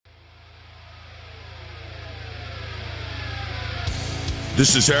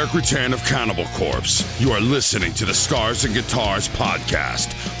This is Eric Rutan of Cannibal Corpse. You are listening to the Scars and Guitars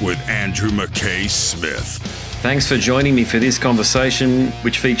podcast with Andrew McKay Smith. Thanks for joining me for this conversation,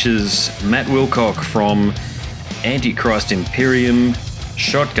 which features Matt Wilcock from Antichrist, Imperium,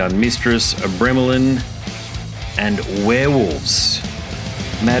 Shotgun Mistress, Abramelin, and Werewolves.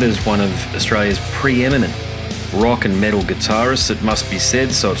 Matt is one of Australia's preeminent rock and metal guitarists, it must be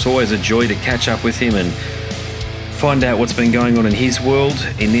said, so it's always a joy to catch up with him and find out what's been going on in his world.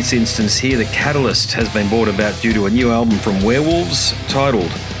 In this instance here, the catalyst has been brought about due to a new album from Werewolves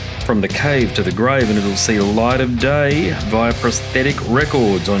titled From the Cave to the Grave, and it'll see the light of day via Prosthetic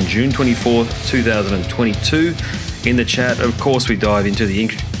Records on June 24th, 2022. In the chat, of course, we dive into the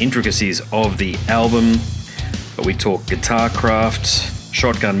intricacies of the album, but we talk guitar craft,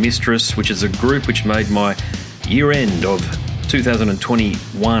 Shotgun Mistress, which is a group which made my year-end of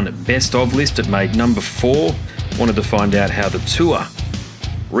 2021 best of list. It made number 4. Wanted to find out how the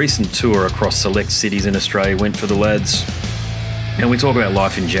recent tour across select cities in Australia went for the lads. And we talk about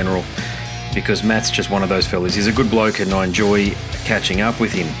life in general, because Matt's just one of those fellas. He's a good bloke and I enjoy catching up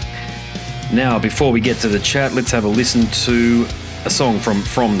with him. Now, before we get to the chat, let's have a listen to a song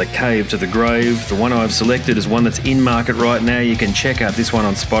from the Cave to the Grave. The one I've selected is one that's in market right now. You can check out this one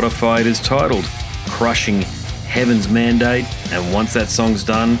on Spotify. It is titled Crushing Heaven's Mandate. And once that song's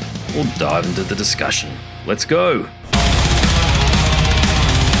done, we'll dive into the discussion. Let's go.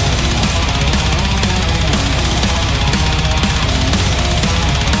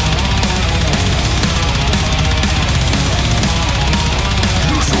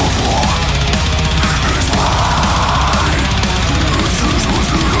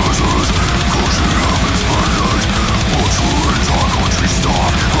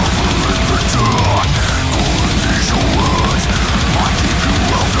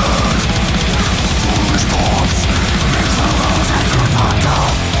 Foolish thoughts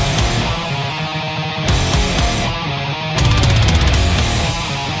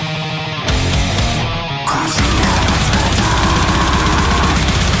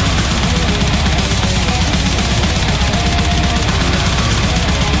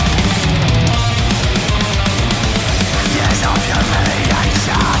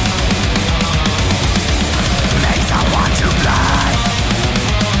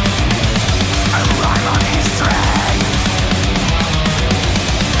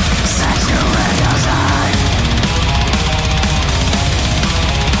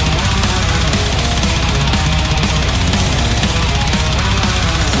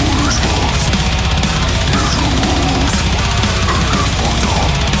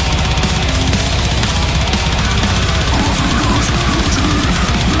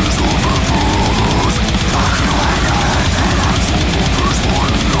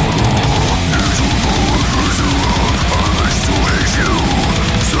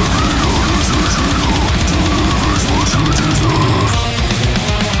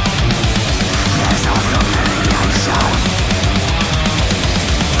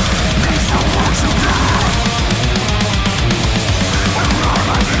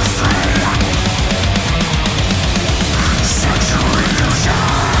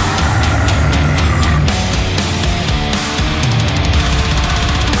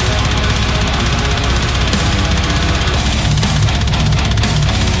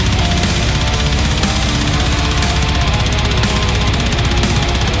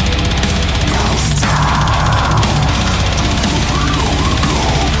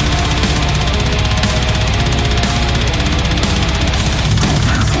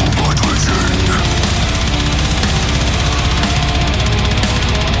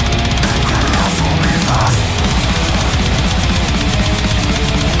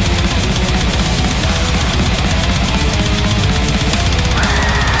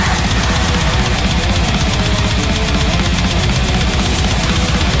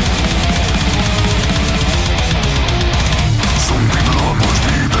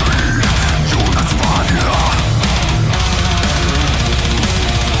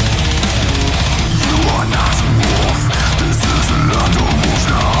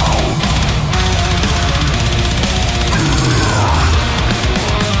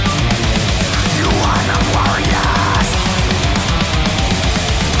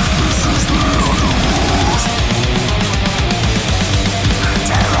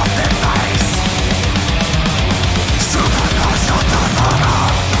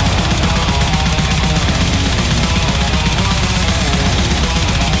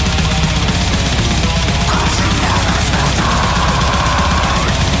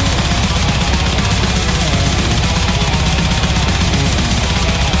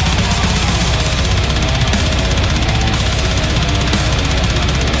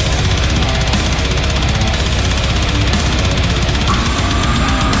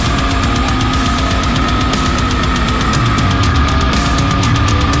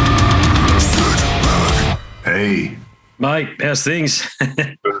Mate, how's things?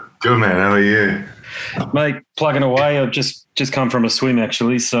 Good, man. How are you? Mate, plugging away. I've just come from a swim,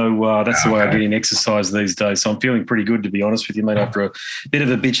 actually, so that's the way I get in exercise these days. So I'm feeling pretty good, to be honest with you, mate, after a bit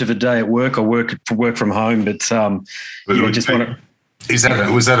of a bitch of a day at work. I work from home, but just want to... Was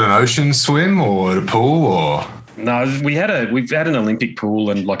that an ocean swim or a pool or...? No, we've had an Olympic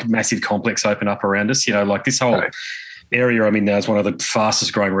pool and like a massive complex open up around us. You know, like this whole area I'm in now is one of the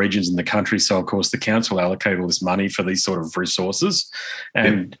fastest growing regions in the country. So of course the council allocate all this money for these sort of resources,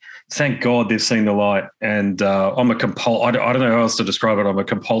 and thank God they've seen the light. And I'm I don't know how else to describe it. I'm a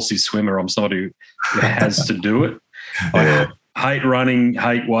compulsive swimmer. I'm somebody who has to do it. I hate running,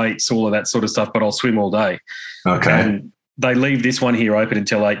 hate weights, all of that sort of stuff, but I'll swim all day. Okay. And they leave this one here open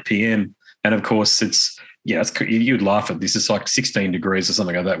until 8 p.m. And of course you'd laugh at this. It's like 16 degrees or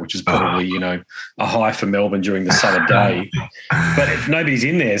something like that, which is probably, a high for Melbourne during the summer day. But nobody's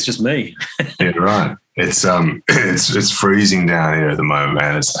in there. It's just me. Yeah, right. It's freezing down here at the moment,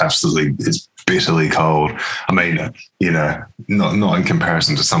 man. It's bitterly cold. I mean, not in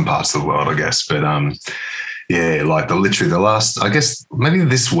comparison to some parts of the world, I guess. But like the last, I guess maybe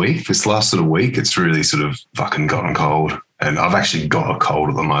this last sort of week, it's really sort of fucking gotten cold. And I've actually got a cold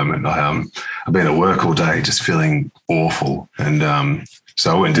at the moment. I've been at work all day just feeling awful. And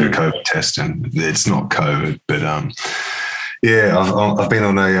so I went and did a COVID test, and it's not COVID. But I've been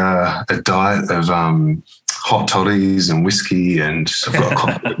on a diet of hot toddies and whiskey, and I've got a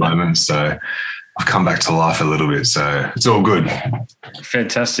cough at the moment. So I've come back to life a little bit. So it's all good.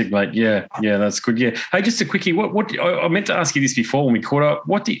 Fantastic, mate. Yeah, that's good. Yeah. Hey, just a quickie. What I meant to ask you this before when we caught up.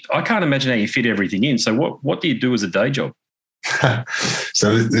 I can't imagine how you fit everything in. So what do you do as a day job?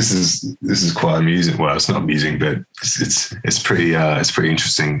 So this is quite amusing. Well, it's not amusing, but it's pretty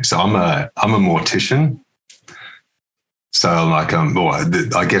interesting. So I'm a mortician. So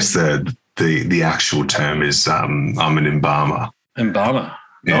I guess the actual term is I'm an embalmer. Embalmer.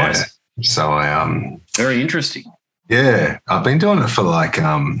 Yeah. Nice. So I very interesting. Yeah, I've been doing it for like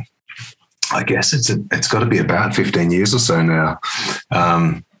I guess it's got to be about 15 years or so now.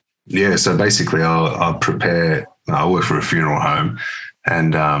 So basically I work for a funeral home,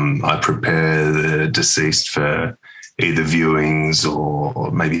 and I prepare the deceased for either viewings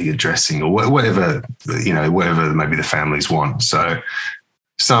or maybe a dressing or whatever maybe the families want. So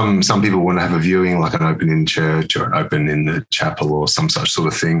some people want to have a viewing, like an open in church or an open in the chapel or some such sort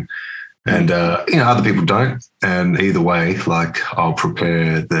of thing. And, other people don't. And either way, like I'll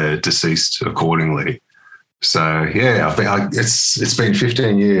prepare the deceased accordingly. So, it's been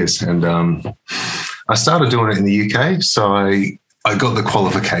 15 years, and I started doing it in the UK. So I got the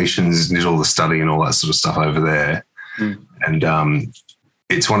qualifications, did all the study and all that sort of stuff over there. And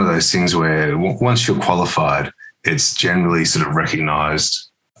it's one of those things where once you're qualified, it's generally sort of recognised.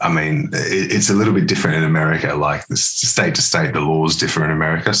 I mean, it's a little bit different in America. Like the state to state, the laws differ in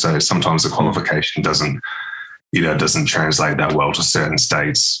America. So sometimes the qualification doesn't translate that well to certain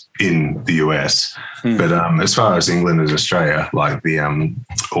states in the US. But as far as England and Australia, like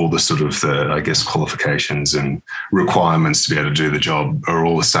all the sort of qualifications and requirements to be able to do the job are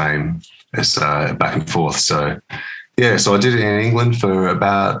all the same as back and forth. So so I did it in England for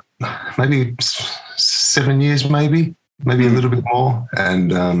about maybe 7 years, maybe a little bit more.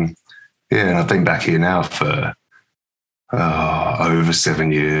 And I've been back here now for over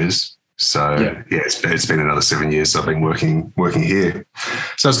 7 years. So it's been another 7 years I've been working here.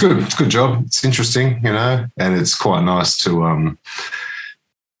 So it's good. It's a good job. It's interesting, and it's quite nice to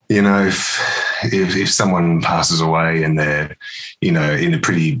if someone passes away and they're in a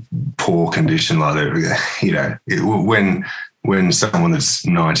pretty poor condition, like when someone that's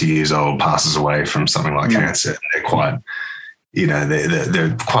 90 years old passes away from something like cancer, they're quite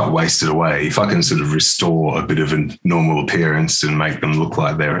they're quite wasted away. If I can sort of restore a bit of a normal appearance and make them look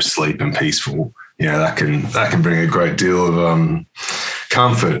like they're asleep and peaceful, that can bring a great deal of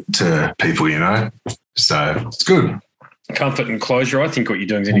comfort to people, So it's good. Comfort and closure. I think what you're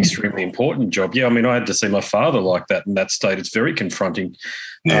doing is an extremely important job. Yeah, I mean, I had to see my father like that in that state. It's very confronting.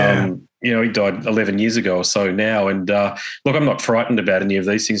 Yeah. He died 11 years ago or so now. And look, I'm not frightened about any of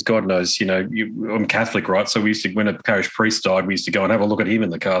these things. God knows, I'm Catholic, right? So we used to, when a parish priest died, we used to go and have a look at him in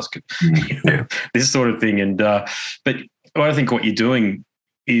the casket, this sort of thing. And but I think what you're doing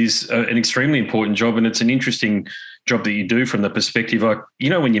is an extremely important job, and it's an interesting job that you do from the perspective of,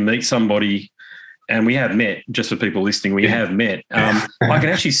 when you meet somebody. And we have met, just for people listening, we have met. I can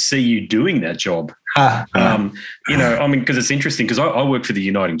actually see you doing that job. Because it's interesting, because I work for the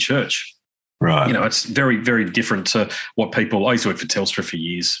Uniting Church. Right. It's very, very different to what people, I used to work for Telstra for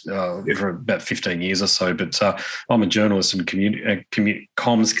years, for about 15 years or so, but I'm a journalist and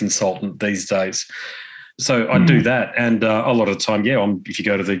comms consultant these days. So I do that, and a lot of the time, if you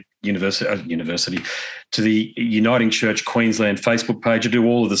go to the university, to the Uniting Church Queensland Facebook page, I do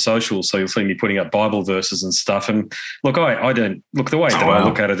all of the socials, so you'll see me putting up Bible verses and stuff. And look, I don't look the way that I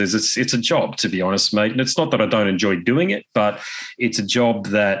look at it is it's a job, to be honest, mate. And it's not that I don't enjoy doing it, but it's a job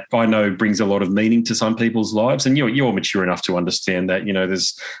that I know brings a lot of meaning to some people's lives. And you're mature enough to understand that.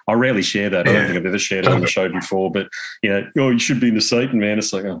 I rarely share that. I don't think I've ever shared it on the show before. But you should be in the Satan, man.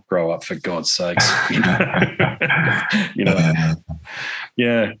 It's like, oh, grow up, for God's sakes.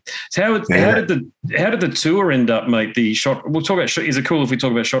 Yeah. So how did the tour end up, mate? The shot. We'll talk about. Is it cool if we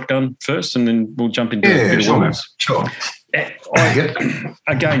talk about Shotgun first, and then we'll jump into Werewolves? Sure.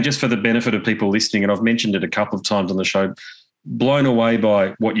 Again, just for the benefit of people listening, and I've mentioned it a couple of times on the show, blown away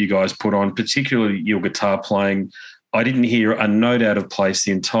by what you guys put on, particularly your guitar playing. I didn't hear a note out of place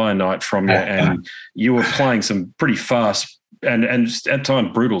the entire night from you, and you were playing some pretty fast and at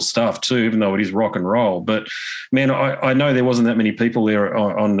times brutal stuff too, even though it is rock and roll. But, man, I know there wasn't that many people there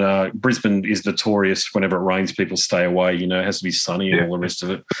on Brisbane is notorious whenever it rains, people stay away. It has to be sunny and all the rest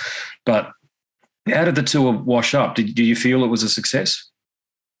of it. But how did the tour wash up? Did you feel it was a success?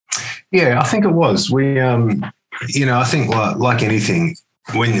 Yeah, I think it was. We, I think like anything,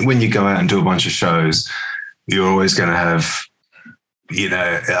 when you go out and do a bunch of shows, you're always going to have,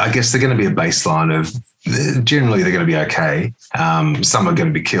 I guess they're going to be a baseline of, generally they're going to be okay. Some are going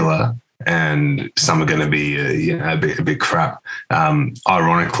to be killer and some are going to be, a bit crap.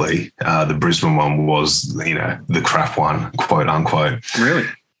 Ironically, the Brisbane one was, the crap one, quote unquote. Really?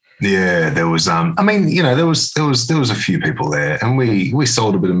 Yeah, there was. There was a few people there, and we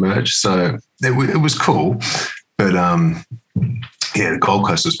sold a bit of merch, so it was cool. But the Gold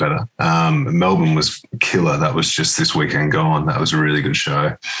Coast was better. Melbourne was killer. That was just this weekend gone. That was a really good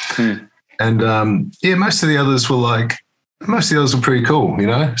show. And most of the others were pretty cool.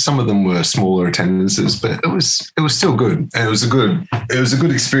 Some of them were smaller attendances, but it was still good. And it was a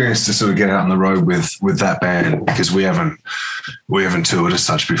good experience to sort of get out on the road with that band, because we haven't toured as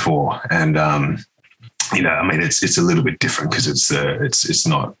such before. And it's a little bit different because it's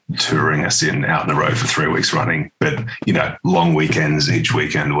not touring us out on the road for 3 weeks running, but long weekends each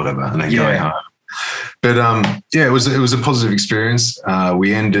weekend, whatever, and then going home. But it was a positive experience.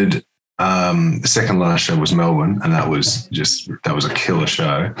 We ended. The second last show was Melbourne, and that was a killer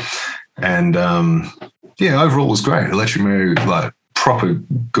show. And overall it was great. Electric Mary, like proper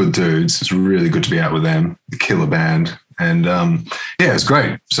good dudes. It's really good to be out with them. The killer band. And it was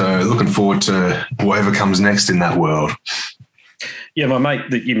great. So looking forward to whatever comes next in that world. Yeah, my mate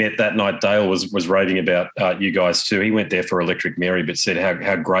that you met that night, Dale, was raving about you guys too. He went there for Electric Mary, but said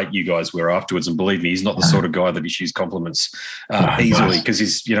how great you guys were afterwards. And believe me, he's not the sort of guy that issues compliments easily, because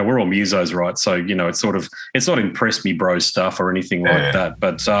he's, we're all musos, right? So, it's not impress me bro stuff or anything like that.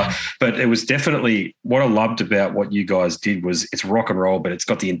 But it was definitely what I loved about what you guys did was it's rock and roll, but it's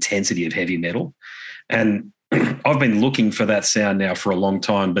got the intensity of heavy metal. And I've been looking for that sound now for a long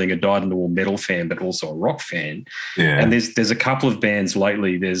time, being a dyed-in-the-wool metal fan, but also a rock fan. Yeah. And there's a couple of bands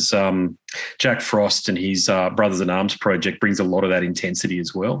lately. There's Jack Frost and his Brothers in Arms project brings a lot of that intensity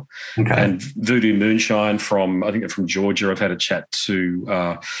as well. Okay. And Voodoo Moonshine from Georgia. I've had a chat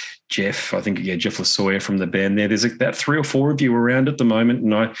to Jeff. Jeff Lasoya from the band there. There's about 3 or 4 of you around at the moment.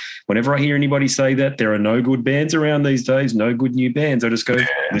 And whenever I hear anybody say that there are no good bands around these days, no good new bands, I just go,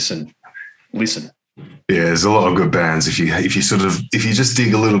 listen. Yeah, there's a lot of good bands. If you just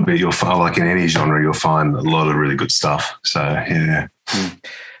dig a little bit, you'll find, like in any genre, you'll find a lot of really good stuff. So yeah.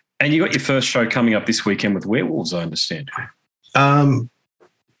 And you got your first show coming up this weekend with Werewolves, I understand.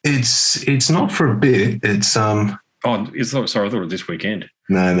 It's not for a bit. It's sorry, I thought it was this weekend.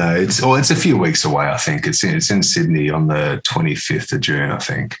 No. It's a few weeks away. I think it's in Sydney on the 25th of June. I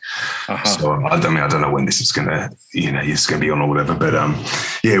think. So I don't know when this is gonna, it's gonna be on or whatever. But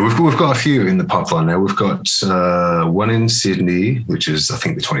we've got a few in the pipeline now. We've got one in Sydney, which is I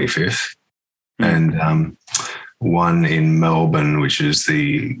think the 25th, and one in Melbourne, which is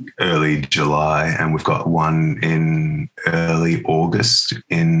the early July, and we've got one in early August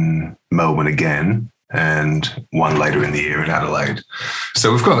in Melbourne again, and one later in the year in Adelaide.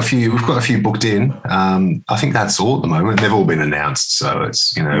 So we've got a few booked in. I think that's all at the moment. They've all been announced, so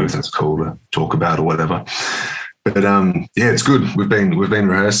it's everything's cool to talk about or whatever. But it's good. We've been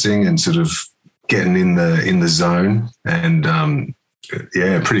rehearsing and sort of getting in the zone, and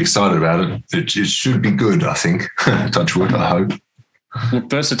pretty excited about it. It should be good, I think. Touch wood, I hope. Well,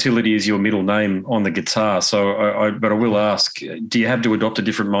 versatility is your middle name on the guitar. So, but I will ask, do you have to adopt a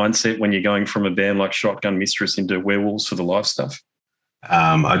different mindset when you're going from a band like Shotgun Mistress into Werewolves for the live stuff?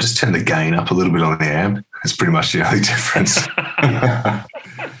 I just turn the gain up a little bit on the amp. It's pretty much the only difference.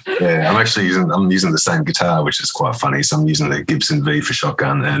 Yeah, I'm using the same guitar, which is quite funny. So I'm using the Gibson V for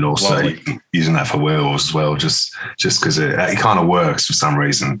shotgun, and also using that for Werewolves as well, just because it kind of works for some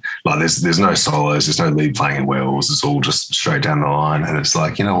reason. Like there's no solos, there's no lead playing in Werewolves. It's all just straight down the line, and it's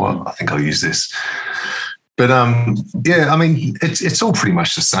like, you know what, I think I'll use this. But yeah, I mean, it's all pretty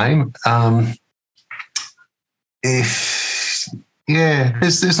much the same. There's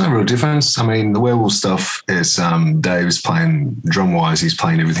no real difference. I mean, the Werewolf stuff is Dave's playing drum-wise, he's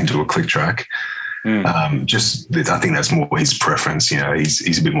playing everything to a click track. I think that's more his preference. You know,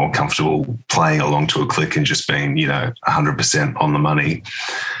 he's a bit more comfortable playing along to a click and just being, 100% on the money.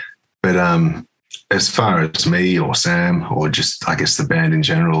 But as far as me or Sam or just, I guess, the band in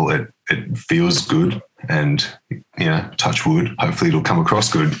general, it feels good, and, touch wood, hopefully it'll come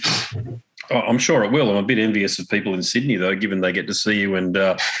across good. Oh, I'm sure it will. I'm a bit envious of people in Sydney, though, given they get to see you. And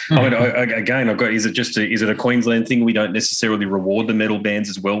is it a Queensland thing? We don't necessarily reward the metal bands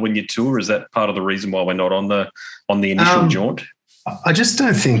as well when you tour. Is that part of the reason why we're not on the initial jaunt? I just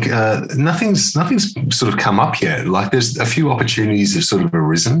don't think nothing's sort of come up yet. Like there's a few opportunities that have sort of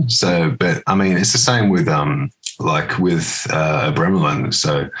arisen. So, but I mean, it's the same with Abramelin.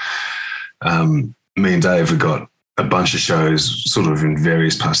 So, me and Dave have got a bunch of shows sort of in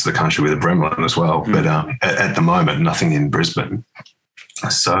various parts of the country with Abramelin as well. But at the moment, nothing in Brisbane.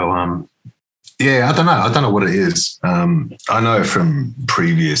 So, I don't know. I don't know what it is. I know from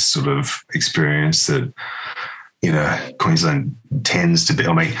previous sort of experience that, Queensland tends to be,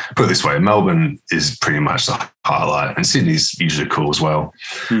 I mean, put it this way, Melbourne is pretty much the highlight, and Sydney's usually cool as well.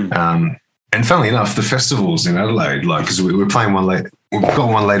 And funnily enough, the festivals in Adelaide, like, because we were playing one late, we've got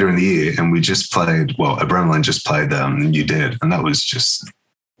one later in the year, and we just played, Abramelin just played New Dead, and that was just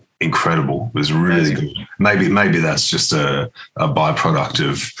incredible. It was really good. Maybe that's just a byproduct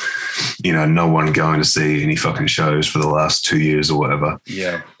of, no one going to see any fucking shows for the last 2 years or whatever.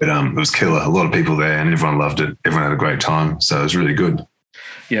 Yeah. But it was killer. A lot of people there, and everyone loved it. Everyone had a great time. So it was really good.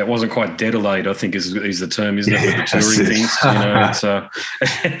 Yeah, it wasn't quite Deadelaide, I think is the term, isn't it, for the touring things?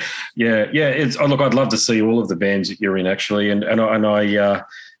 It's look, I'd love to see all of the bands that you're in, actually,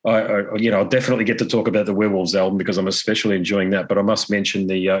 I'll definitely get to talk about the Werewolves album because I'm especially enjoying that. But I must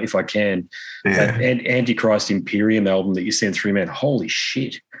mention if I can, that Antichrist Imperium album that you sent through, man. Holy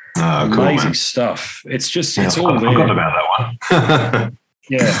shit! Amazing stuff. It's all there. I forgot about that one.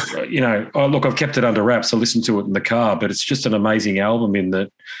 Yeah, I've kept it under wraps. I listened to it in the car, but it's just an amazing album in that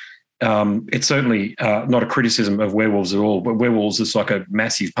it's certainly not a criticism of Werewolves at all, but Werewolves is like a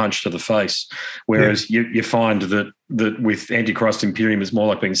massive punch to the face, whereas you find that with Antichrist Imperium is more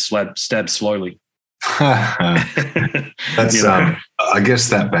like being stabbed slowly. That's I guess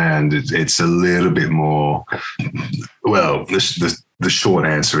that band, it's a little bit more, well, the short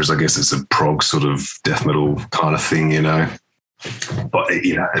answer is I guess it's a prog sort of death metal kind of thing, But,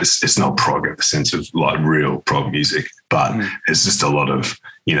 it's not prog in the sense of like real prog music, but it's just a lot of,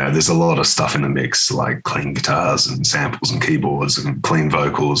 there's a lot of stuff in the mix, like clean guitars and samples and keyboards and clean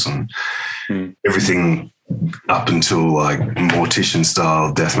vocals and everything up until like Mortician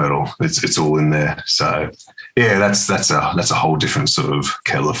style death metal. It's all in there. So yeah, that's a whole different sort of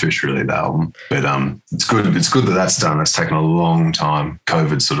kettle of fish, really, the album. But it's good. It's good that that's done. It's taken a long time.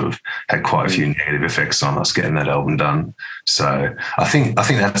 COVID sort of had quite a few negative effects on us getting that album done. So I think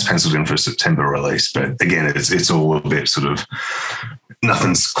that's penciled in for a September release. But again, it's all a bit sort of,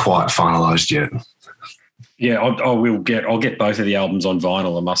 nothing's quite finalised yet. Yeah, I'll get both of the albums on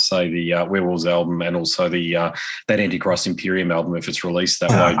vinyl. I must say, the Werewolves album and also that Antichrist Imperium album, if it's released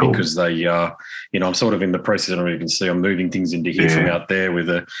that way, cool. Because they, I'm sort of in the process. I don't know if you can see, I'm moving things into here from out there. With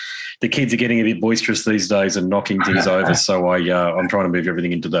the kids are getting a bit boisterous these days and knocking things over. So I'm trying to move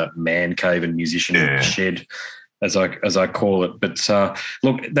everything into the man cave and musician shed, as I call it. But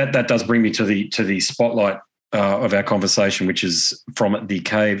look, that does bring me to the spotlight of our conversation, which is From the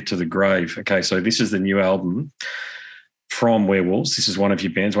Cave to the Grave. Okay, so this is the new album from Werewolves. This is one of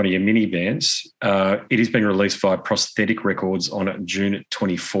your bands, one of your mini bands. It is being released via Prosthetic Records on June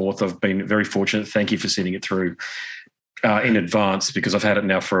 24th. I've been very fortunate. Thank you for sending it through in advance, because I've had it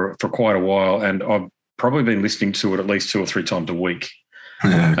now for quite a while, and I've probably been listening to it at least 2 or 3 times a week.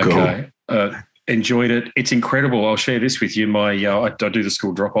 Yeah, cool. Okay. Enjoyed it. It's incredible. I'll share this with you. My I do the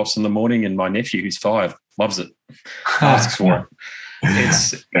school drop-offs in the morning, and my nephew, who's 5, loves it, asks for it.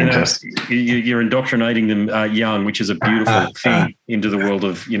 It's you're indoctrinating them young, which is a beautiful thing, into the world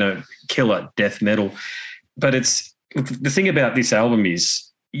of killer death metal. But the thing about this album is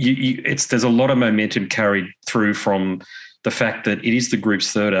there's a lot of momentum carried through from the fact that it is the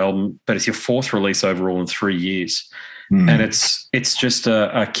group's 3rd album, but it's your 4th release overall in 3 years. And it's just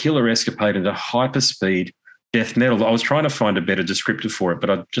a killer escapade into hyper speed, death metal. I was trying to find a better descriptor for it, but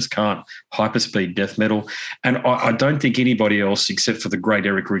I just can't. Hyperspeed death metal. And I don't think anybody else except for the great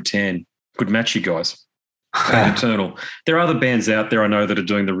Eric Rutan could match you guys. Eternal. There are other bands out there I know that are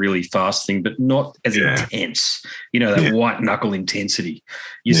doing the really fast thing, but not as intense. That white knuckle intensity.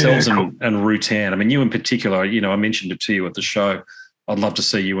 Yourselves and Rutan. I mean, you in particular, I mentioned it to you at the show. I'd love to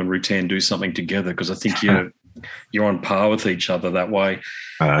see you and Rutan do something together because I think you're on par with each other that way.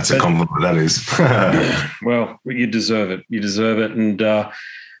 That's a compliment, that is. Well, you deserve it. You deserve it. And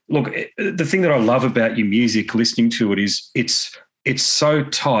look, the thing that I love about your music, listening to it, is it's so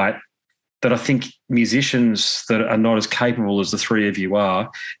tight that I think musicians that are not as capable as the three of you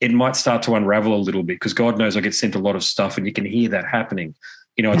are, it might start to unravel a little bit because God knows I get sent a lot of stuff and you can hear that happening.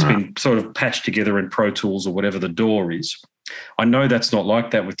 It's been sort of patched together in Pro Tools or whatever the DAW is. I know that's not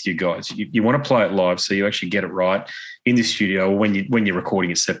like that with you guys. You want to play it live so you actually get it right in the studio or when you're recording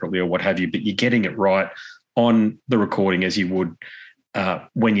it separately or what have you, but you're getting it right on the recording as you would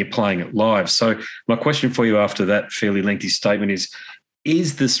when you're playing it live. So my question for you after that fairly lengthy statement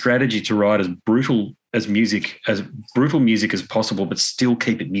is the strategy to write as brutal music as possible but still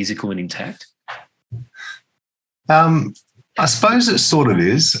keep it musical and intact? I suppose it sort of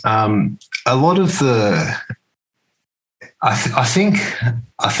is. A lot of the I think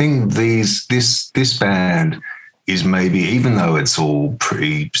this band is maybe, even though it's all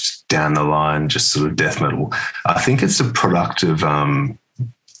pretty down the line, just sort of death metal, I think it's a product of 20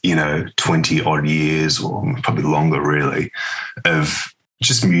 odd years or probably longer really of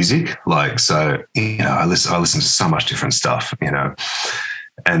just music. Like, so, I listen to so much different stuff,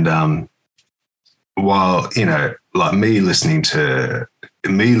 and while, like me listening to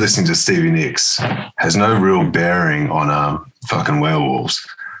Stevie Nicks has no real bearing on fucking Werewolves,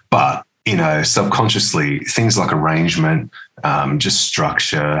 but subconsciously things like arrangement, just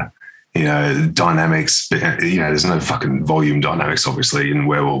structure, dynamics. There's no fucking volume dynamics obviously in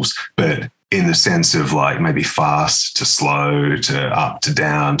Werewolves, but in the sense of like maybe fast to slow to up to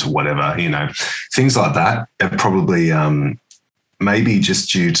down to whatever, things like that are probably maybe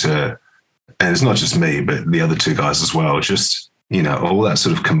just due to, and it's not just me, but the other two guys as well, just all that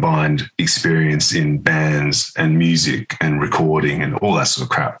sort of combined experience in bands and music and recording and all that sort of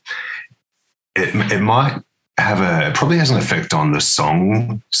crap. It might have it probably has an effect on the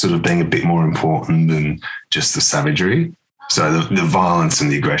song sort of being a bit more important than just the savagery. So the violence and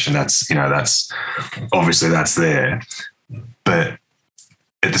the aggression, that's obviously that's there. But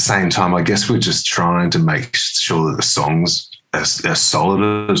at the same time, I guess we're just trying to make sure that the songs are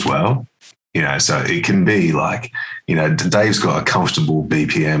solid as well. So it can be like, Dave's got a comfortable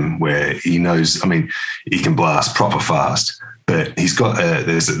BPM where he knows, he can blast proper fast, but he's got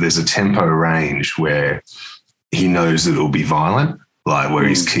there's a tempo range where he knows that it'll be violent, like where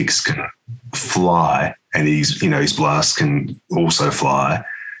his kicks can fly and his blasts can also fly,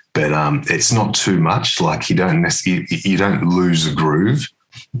 but it's not too much. Like you don't lose a groove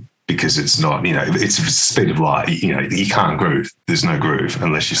because it's not, it's the speed of light. You can't groove. There's no groove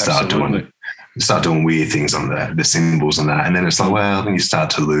unless you start doing weird things on the cymbals and that. And then it's like, well, then you start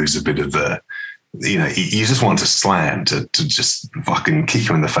to lose a bit of the, you just want to slam to just fucking kick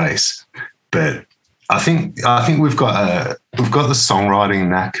you in the face. But I think we've got the songwriting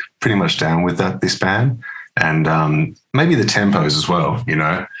knack pretty much down with this band, and maybe the tempos as well,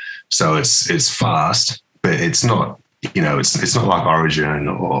 So it's fast, but it's not, it's not like Origin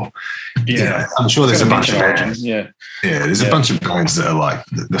or I'm sure there's a bunch of bands. There's a bunch of bands that are like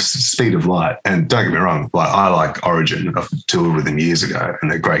the speed of light. And don't get me wrong, like I like Origin. I've toured with them years ago, and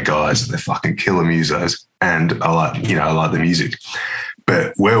they're great guys. They're fucking killer musos, and I like the music.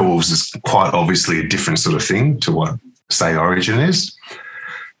 But Werewolves is quite obviously a different sort of thing to what, say, Origin is.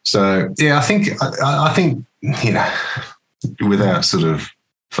 So I think without sort of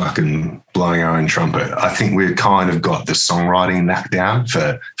fucking blowing our own trumpet, I think we've kind of got the songwriting knack down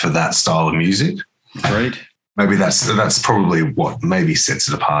for that style of music. Great. Maybe that's probably what maybe sets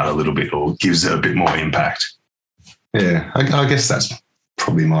it apart a little bit or gives it a bit more impact. Yeah, I guess that's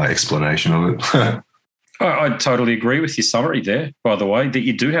probably my explanation of it. I totally agree with your summary there, by the way, that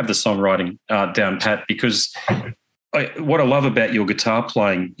you do have the songwriting down pat, because what I love about your guitar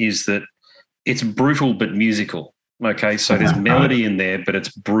playing is that it's brutal but musical. Okay, so there's melody in there, but it's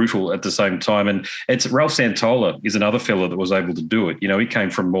brutal at the same time. And it's Ralph Santola is another fella that was able to do it. He came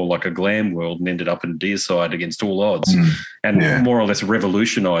from more like a glam world and ended up in Deicide against all odds, and more or less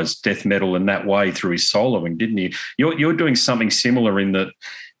revolutionised death metal in that way through his soloing, didn't you? You're doing something similar in that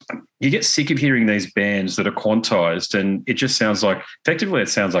you get sick of hearing these bands that are quantized, and it just sounds like, effectively, it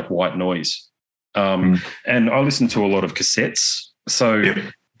sounds like white noise. And I listen to a lot of cassettes, so. Yep.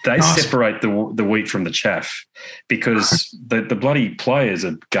 they Nice. separate the wheat from the chaff, because the bloody players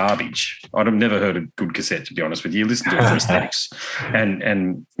are garbage. I've never heard a good cassette, to be honest with you. Listen to it for aesthetics.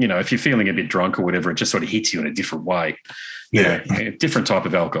 And you know, if you're feeling a bit drunk or whatever, it just sort of hits you in a different way. Yeah. You know, different type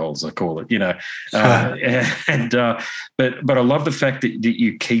of alcohol, as I call it, you know. But I love the fact that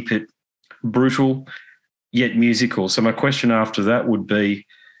you keep it brutal yet musical. So my question after that would be,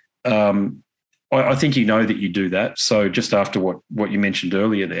 I think you know that you do that. So just after what you mentioned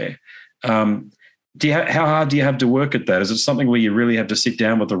earlier there, how hard do you have to work at that? Is it something where you really have to sit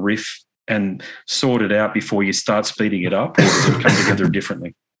down with a riff and sort it out before you start speeding it up, or does it come together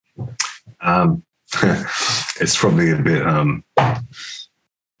differently? It's probably a bit. I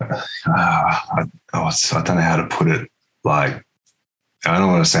don't know how to put it. Like, I don't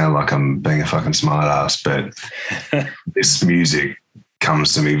want to sound like I'm being a fucking smart ass, but this music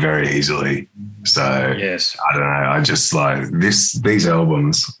comes to me very easily. So yes, I don't know. I just like these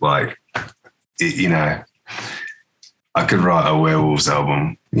albums, like, you know, I could write a Werewolves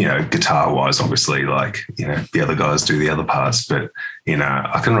album, you know, guitar wise, obviously, like, you know, the other guys do the other parts, but, you know,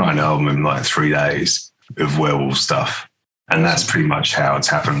 I can write an album in like 3 days of Werewolf stuff. And that's pretty much how it's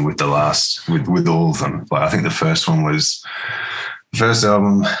happened with with all of them. Like, I think the first album,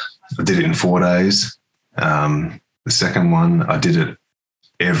 I did it in 4 days. The second one, I did it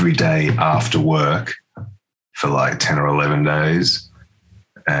every day after work for like 10 or 11 days.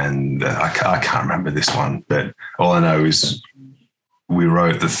 And I can't remember this one, but all I know is we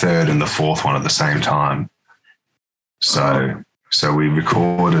wrote the third and the fourth one at the same time. So we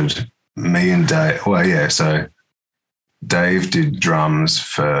recorded, me and Dave. Well, yeah. So Dave did drums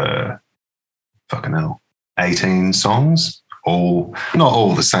for 18 songs, not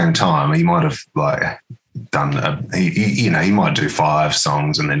all at the same time. He might have like done he might do 5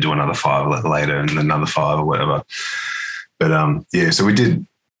 songs and then do another 5 later and another 5 or whatever. But so we did.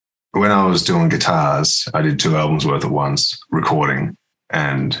 When I was doing guitars, I did 2 albums worth at once recording,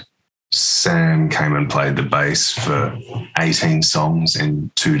 and Sam came and played the bass for 18 songs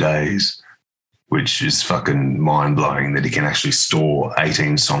in 2 days, which is fucking mind blowing that he can actually store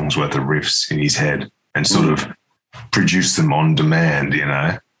 18 songs worth of riffs in his head and sort of produce them on demand, you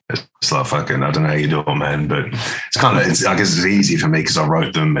know. It's like fucking, I don't know how you do it, man, but I guess it's easy for me because I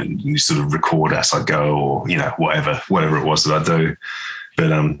wrote them and you sort of record as I go, or, you know, whatever it was that I do.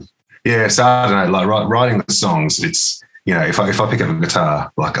 But so I don't know, like writing the songs, it's, you know, if I pick up a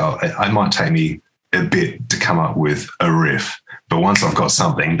guitar, like I might take me a bit to come up with a riff, but once I've got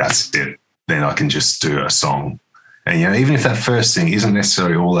something, that's it. Then I can just do a song. And, you know, even if that first thing isn't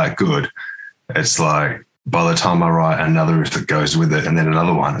necessarily all that good, it's like, by the time I write another riff that goes with it and then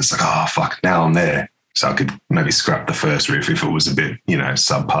another one, it's like, oh, fuck, now I'm there. So I could maybe scrap the first riff if it was a bit, you know,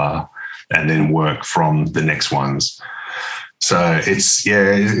 subpar, and then work from the next ones. So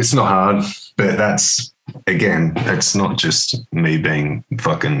it's not hard, but that's, again, it's not just me being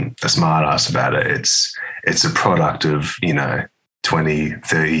fucking a smart ass about it. It's a product of, you know, 20,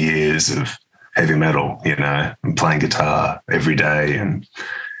 30 years of heavy metal, you know, and playing guitar every day. And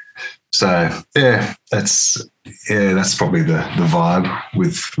so, that's probably the vibe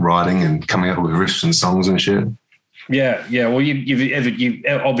with writing and coming up with riffs and songs and shit. Yeah. Well, you've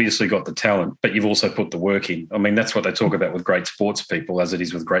obviously got the talent, but you've also put the work in. I mean, that's what they talk about with great sports people, as it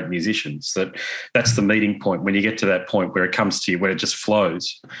is with great musicians. That's the meeting point. When you get to that point where it comes to you, where it just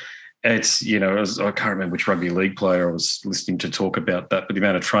flows. It's, you know, I can't remember which rugby league player I was listening to talk about that, but the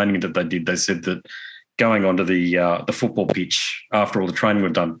amount of training that they did, they said that going onto the football pitch after all the training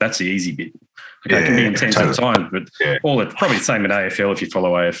we've done, that's the easy bit. Okay, it can be intense at times, but it's probably the same in AFL if you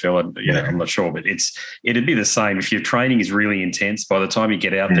follow AFL. And, you know, I'm not sure, but it'd be the same if your training is really intense by the time you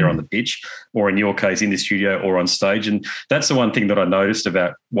get out there on the pitch, or in your case in the studio or on stage. And that's the one thing that I noticed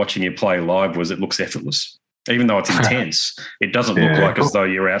about watching you play live was it looks effortless. Even though it's intense, it doesn't look like as though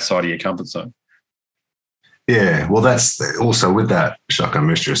you're outside of your comfort zone. Yeah, well, that's also with that Shotgun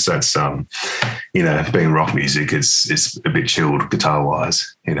Mistress. That's you know, being rock music, it's a bit chilled guitar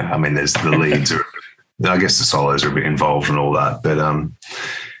wise. You know, I mean, there's the leads, I guess the solos are a bit involved and all that, but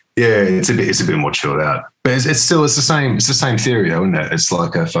it's a bit more chilled out. But it's the same theory, though, isn't it? It's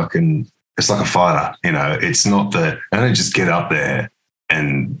like a fighter. You know, it's not I don't just get up there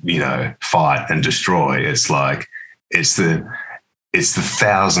and, you know, fight and destroy. It's like it's the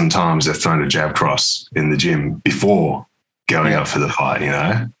 1,000 times they've thrown a jab cross in the gym before going up for the fight, you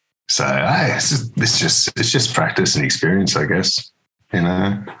know? So it's just practice and experience, I guess, you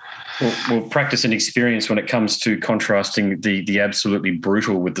know? Well, practice and experience when it comes to contrasting the absolutely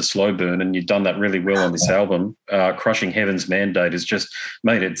brutal with the slow burn, and you've done that really well on this album. Crushing Heaven's Mandate is just,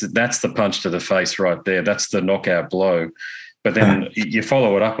 mate, that's the punch to the face right there. That's the knockout blow. But then you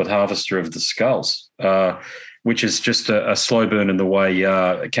follow it up with Harvester of the Skulls, which is just a slow burn in the way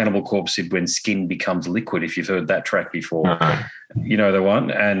Cannibal Corpse did when skin becomes liquid, if you've heard that track before. You know the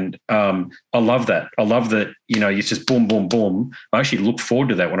one? And I love that. I love that, it's just boom, boom, boom. I actually look forward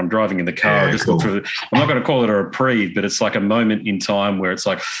to that when I'm driving in the car. Yeah, cool. I'm not going to call it a reprieve, but it's like a moment in time where it's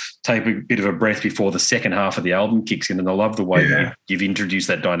like take a bit of a breath before the second half of the album kicks in, and I love the way you've introduced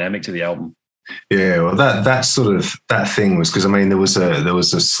that dynamic to the album. Yeah, well, that thing was because there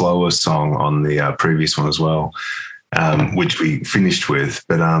was a slower song on the previous one as well, which we finished with.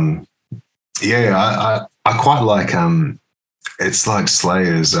 But I quite like it's like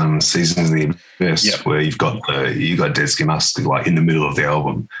Slayer's Seasons of the Abyss, where you've got Dead Skin Mask like in the middle of the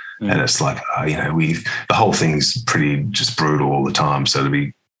album, and it's like the whole thing's pretty just brutal all the time. So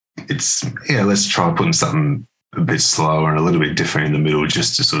let's try putting something a bit slower and a little bit different in the middle,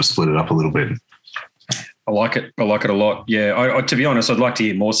 just to sort of split it up a little bit. I like it a lot. Yeah, I to be honest, I'd like to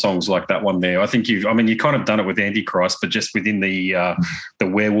hear more songs like that one there. I think you kind of done it with Antichrist, but just within the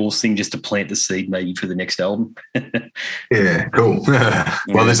Werewolves thing, just to plant the seed maybe for the next album. Yeah, cool.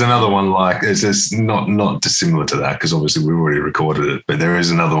 Well, there's another one like it's just not dissimilar to that because obviously we've already recorded it, but there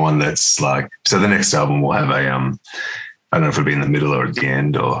is another one that's like so. The next album will have a I don't know if it'll be in the middle or at the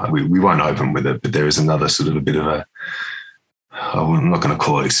end, or we won't open with it, but there is another sort of a bit of I'm not going to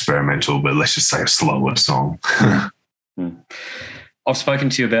call it experimental, but let's just say a slower song. I've spoken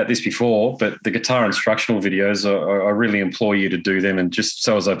to you about this before, but the guitar instructional videos, I really implore you to do them, and just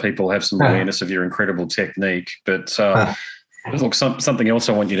so as though people have some awareness of your incredible technique. But look, something else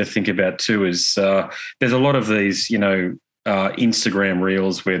I want you to think about too is there's a lot of these, Instagram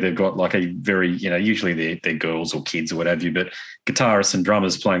reels where they've got like a very, usually they're girls or kids or what have you, but guitarists and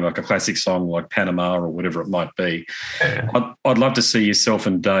drummers playing like a classic song like Panama or whatever it might be. Yeah. I'd love to see yourself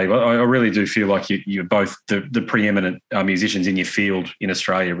and Dave. I really do feel like you're both the preeminent musicians in your field in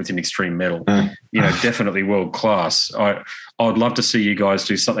Australia within extreme metal. Definitely world class. I'd love to see you guys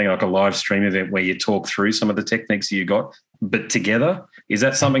do something like a live stream event where you talk through some of the techniques you got, but together. Is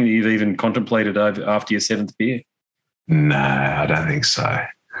that something that you've even contemplated after your seventh beer? No, I don't think so.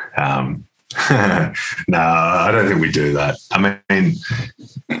 No, I don't think we do that. I mean,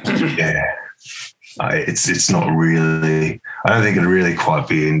 it's not really. I don't think it'd really quite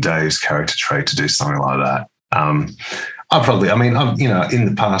be in Dave's character trait to do something like that. In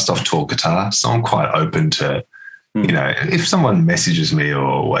the past I've taught guitar, so I'm quite open to, if someone messages me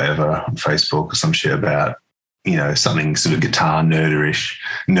or whatever on Facebook or some shit about, something sort of guitar nerdery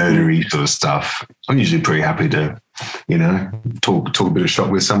sort of stuff, I'm usually pretty happy to, talk a bit of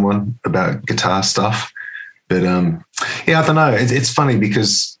shop with someone about guitar stuff. But I don't know. It's funny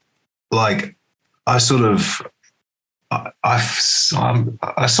because like I sort of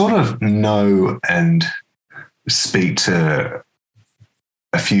know and speak to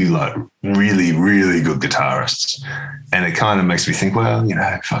a few like really, really good guitarists, and it kind of makes me think, well,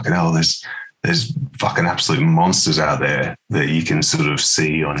 fucking hell, there's fucking absolute monsters out there that you can sort of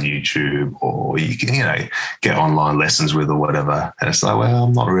see on YouTube, or you can, get online lessons with or whatever. And it's like, well,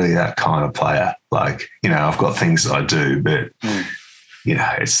 I'm not really that kind of player. Like, I've got things that I do, but,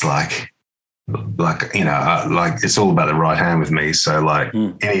 it's like it's all about the right hand with me. So like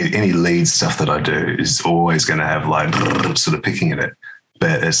any lead stuff that I do is always going to have like sort of picking at it.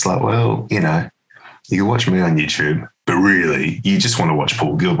 But it's like, well, you can watch me on YouTube, but really you just want to watch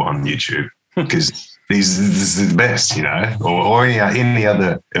Paul Gilbert on YouTube. Because this is the best, or any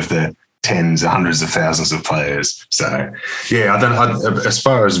other of the tens, hundreds of thousands of players. So, yeah, as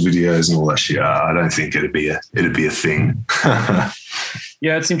far as videos and all that shit, I don't think it'd be a thing.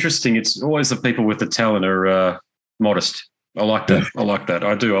 Yeah, it's interesting. It's always the people with the talent are modest. I like that. I like that.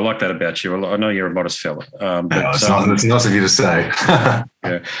 I do. I like that about you. I know you're a modest fella. It's nice of you to say.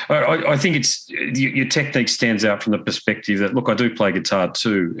 Yeah, I think it's your technique stands out from the perspective that, look, I do play guitar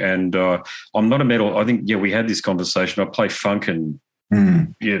too, and I'm not a metal. I think, we had this conversation. I play funk and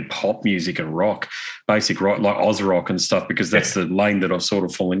pop music and rock, basic rock, like Oz rock and stuff, because that's the lane that I've sort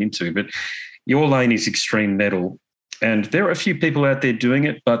of fallen into. But your lane is extreme metal. And there are a few people out there doing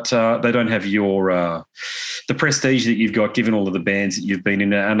it, but they don't have your the prestige that you've got, given all of the bands that you've been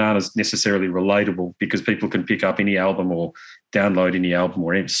in, and aren't as necessarily relatable, because people can pick up any album or download any album,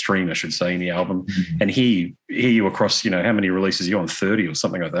 or stream, I should say, any album, and hear you across, how many releases you're on, 30 or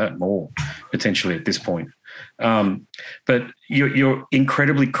something like that, more potentially at this point. But your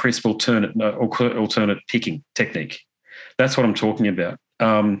incredibly crisp alternate picking technique. That's what I'm talking about.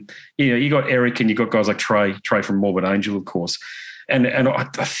 You got Eric, and you got guys like Trey from Morbid Angel, of course. And I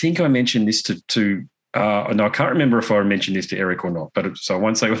think I mentioned this to no, I can't remember if I mentioned this to Eric or not, but so I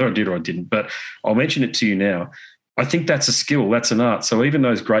won't say whether I did or I didn't, but I'll mention it to you now. I think that's a skill, that's an art. So even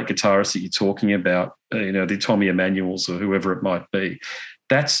those great guitarists that you're talking about, the Tommy Emmanuels or whoever it might be,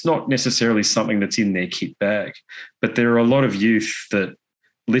 that's not necessarily something that's in their kit bag. But there are a lot of youth that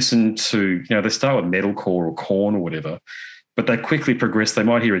listen to, they start with metalcore or Korn or whatever, but they quickly progress. They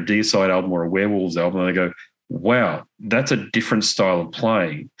might hear a Deicide album or a Werewolves album and they go, wow, that's a different style of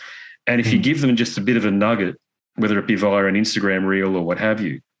playing. And if you give them just a bit of a nugget, whether it be via an Instagram reel or what have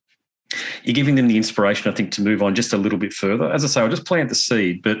you, you're giving them the inspiration, I think, to move on just a little bit further. As I say, I'll just plant the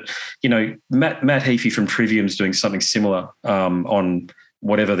seed. But, Matt Heafy from Trivium's doing something similar on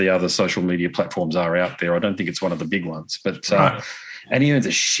whatever the other social media platforms are out there. I don't think it's one of the big ones. But and he earns a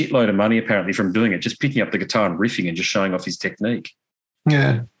shitload of money apparently from doing it, just picking up the guitar and riffing and just showing off his technique.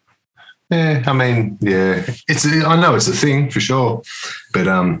 Yeah. Yeah, I mean, yeah, I know it's a thing for sure. But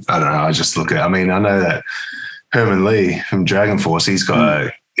I don't know, I just look at, I know that Herman Lee from Dragon Force, he's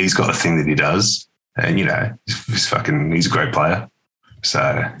got a thing that he does, and he's a great player. So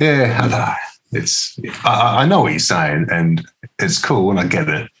yeah, I don't know. I know what you're saying, and it's cool, and I get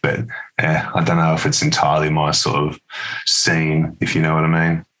it, but I don't know if it's entirely my sort of scene, if you know what I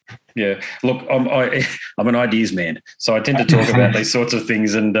mean. Yeah, look, I'm an ideas man, so I tend to talk about these sorts of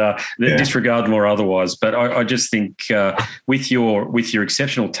things and disregard them or otherwise. But I just think with your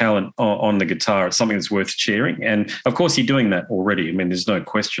exceptional talent on the guitar, it's something that's worth sharing. And of course, you're doing that already. There's no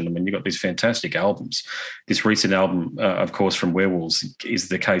question. You've got these fantastic albums. This recent album, of course, from Werewolves is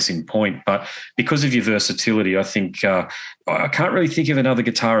the case in point. But because of your versatility, I think I can't really think of another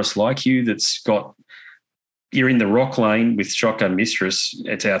guitarist like you that's got. You're in the rock lane with Shotgun Mistress.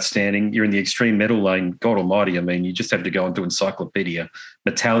 It's outstanding. You're in the extreme metal lane. God almighty. You just have to go into Encyclopedia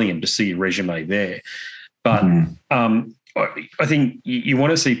Metallium to see your resume there. But I think you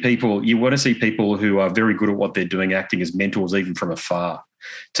want to see people. You want to see people who are very good at what they're doing, acting as mentors, even from afar,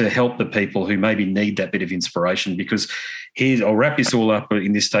 to help the people who maybe need that bit of inspiration. Because I'll wrap this all up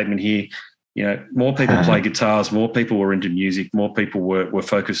in this statement here. More people play guitars. More people were into music. More people were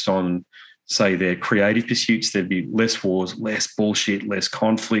focused on, say, their creative pursuits. There'd be less wars, less bullshit, less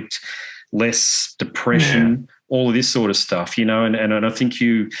conflict, less depression, all of this sort of stuff, and I think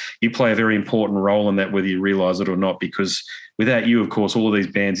you play a very important role in that, whether you realise it or not, because without you, of course, all of these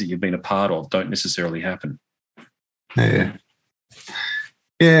bands that you've been a part of don't necessarily happen. Yeah.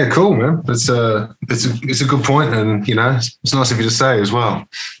 Yeah, cool, man. It's a good point, and it's nice of you to say as well.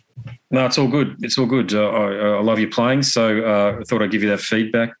 No, it's all good. It's all good. I love you playing, so I thought I'd give you that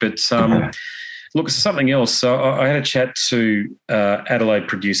feedback. But look, something else. I had a chat to Adelaide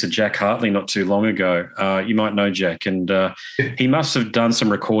producer Jack Hartley not too long ago. You might know Jack, and he must have done some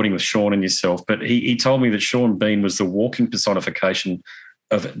recording with Sean and yourself, but he told me that Sean Bean was the walking personification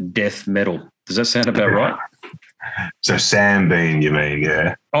of death metal. Does that sound about right? So Sam Bean, you mean,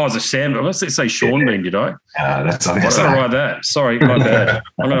 yeah? Oh, it's a Sam. I must say Sean Bean, did I? That's I gotta write that. Sorry, my bad.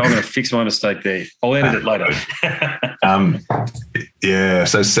 I'm gonna fix my mistake there. I'll edit it later. Yeah.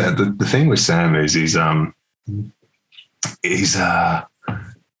 So the thing with Sam is he's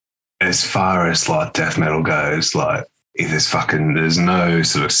as far as like death metal goes, like there's no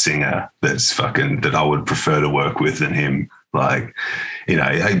sort of singer that I would prefer to work with than him. Like,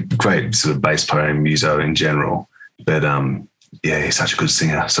 a great sort of bass player and muso in general. But he's such a good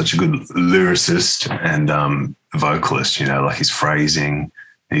singer, such a good lyricist and vocalist, like his phrasing,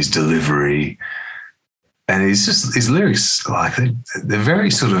 his delivery. And his lyrics, like they're very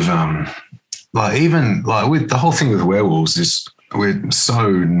sort of even with the whole thing with Werewolves is we're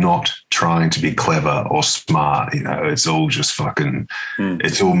so not trying to be clever or smart, it's all just fucking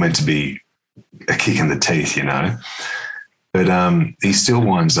it's all meant to be a kick in the teeth, But he still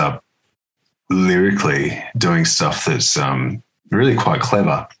winds up lyrically doing stuff that's really quite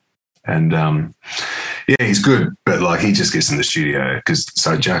clever. And he's good, but like he just gets in the studio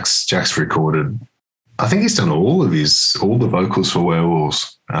so Jack's recorded. I think he's done all the vocals for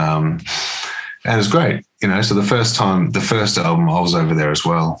Werewolves, and it's great. So the first album I was over there as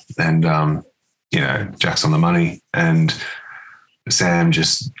well, and Jack's on the money, and Sam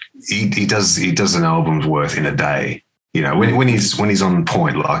just he does an album's worth in a day. When he's on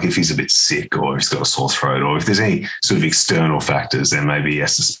point, like if he's a bit sick or if he's got a sore throat or if there's any sort of external factors, then maybe he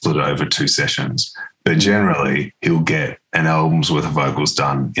has to split it over 2 sessions. But generally, he'll get an album's worth of vocals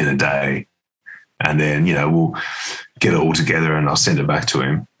done in a day, and then we'll get it all together and I'll send it back to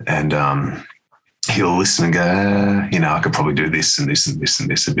him, and he'll listen and go, I could probably do this and this and this and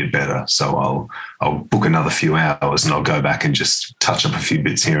this a bit better. So I'll book another few hours and I'll go back and just touch up a few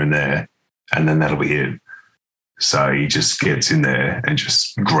bits here and there, and then that'll be it. So he just gets in there and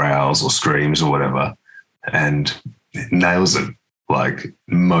just growls or screams or whatever and nails it like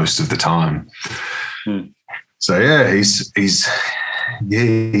most of the time. So yeah, he's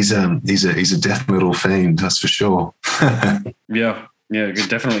a death metal fiend, that's for sure. Yeah. Yeah, you could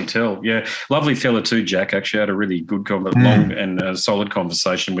definitely tell. Yeah, lovely fella too, Jack. Actually, I had a really good, long and solid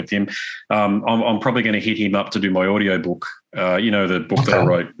conversation with him. I'm probably going to hit him up to do my audiobook. The book that I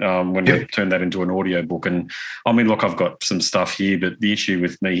wrote when we turned that into an audiobook. And I mean, look, I've got some stuff here, but the issue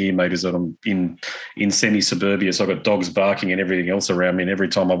with me here, mate, is that I'm in semi-suburbia, so I've got dogs barking and everything else around me. And every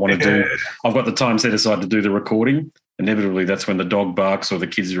time I want to I've got the time set aside to do the recording. Inevitably, that's when the dog barks or the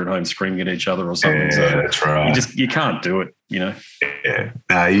kids are at home screaming at each other or something. Yeah, so that's right. You can't do it, Yeah.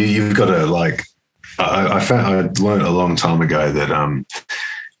 No, you've got to I learned a long time ago that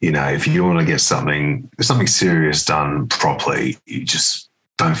if you want to get something serious done properly, you just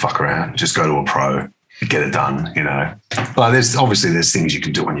don't fuck around. Just go to a pro, get it done. Like there's things you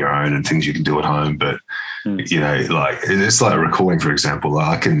can do on your own and things you can do at home, but it's like recording, for example.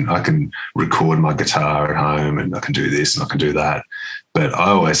 I can record my guitar at home and I can do this and I can do that, but I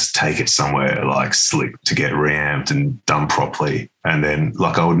always take it somewhere like slick to get reamped and done properly. And then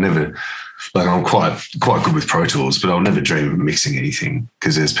I would never, I'm quite good with Pro Tools, but I'll never dream of mixing anything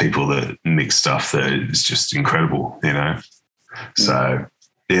because there's people that mix stuff that is just incredible, So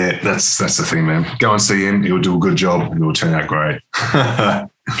yeah, that's the thing, man. Go and see him. He'll do a good job. It will turn out great.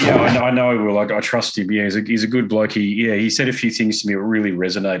 Yeah, I know he will. I trust him. Yeah, he's a good bloke. He said a few things to me that really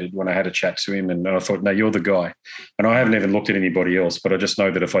resonated when I had a chat to him, and I thought, no, you're the guy. And I haven't even looked at anybody else, but I just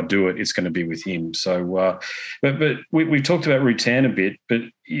know that if I do it, it's going to be with him. So, but we've talked about Rutan a bit, but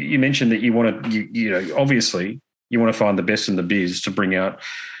you mentioned that you want to, obviously you want to find the best in the biz to bring out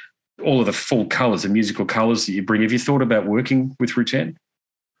all of the full colours, the musical colours that you bring. Have you thought about working with Rutan?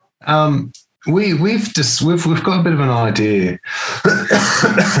 We've got a bit of an idea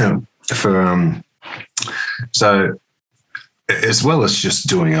for so as well as just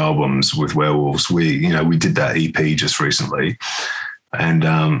doing albums with Werewolves, we did that EP just recently, and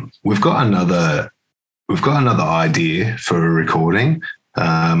we've got another idea for a recording.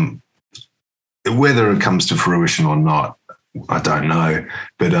 Whether it comes to fruition or not, I don't know,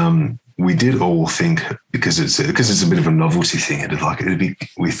 but we did all think because it's a bit of a novelty thing.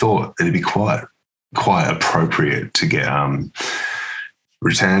 We thought it'd be quite appropriate to get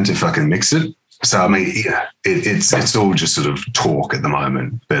Rutan to fucking mix it. So I mean, it's all just sort of talk at the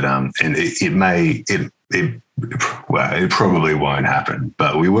moment, but and it probably won't happen.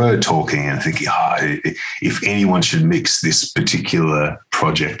 But we were talking and thinking, if anyone should mix this particular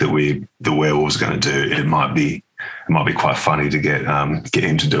project that the Werewolves are going to do, it might be quite funny to get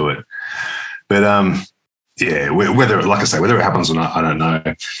him to do it. But whether it happens or not, I don't know.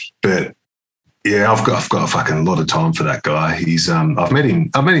 But yeah, I've got a fucking lot of time for that guy. He's I've met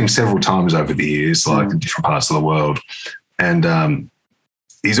him several times over the years, like in different parts of the world, and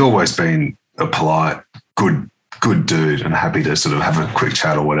he's always been a polite, good dude, and happy to sort of have a quick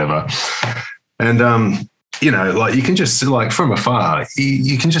chat or whatever. And you can just from afar,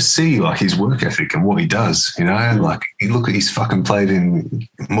 you can just see his work ethic and what he does. You look at he's fucking played in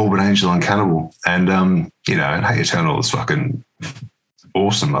Morbid Angel and Cannibal, and and Hate Eternal is fucking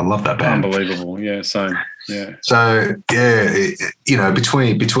awesome. I love that band. Unbelievable. Yeah, same. Yeah. So yeah,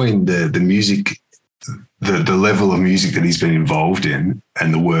 between the music, the level of music that he's been involved in,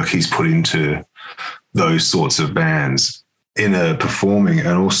 and the work he's put into those sorts of bands in a performing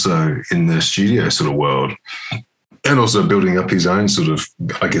and also in the studio sort of world, and also building up his own sort of,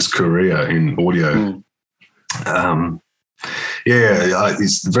 I guess, career in audio.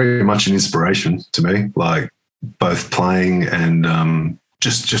 It's very much an inspiration to me, like both playing and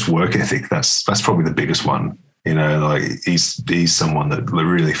just work ethic. That's probably the biggest one. He's someone that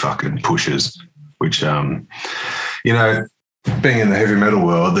really fucking pushes, which being in the heavy metal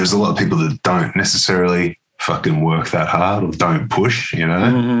world, there's a lot of people that don't necessarily fucking work that hard or don't push,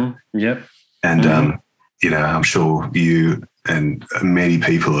 Mm-hmm. Yep. And I'm sure you and many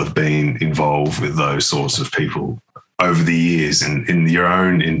people have been involved with those sorts of people over the years in your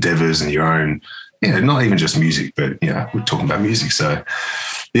own endeavors and your own, not even just music, but we're talking about music. So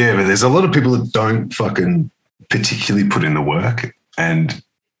yeah, but there's a lot of people that don't fucking particularly put in the work, and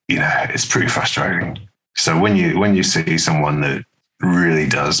it's pretty frustrating. So when you see someone that really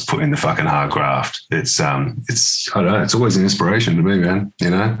does put in the fucking hard graft, it's I don't know, it's always an inspiration to me, man.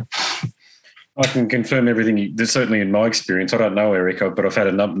 I can confirm everything. Certainly in my experience, I don't know Eric, but I've had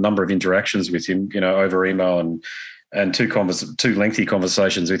a number of interactions with him, over email and two lengthy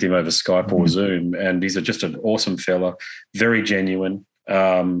conversations with him over Skype or Zoom, and he's just an awesome fella, very genuine, he's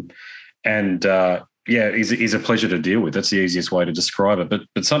a pleasure to deal with. That's the easiest way to describe it.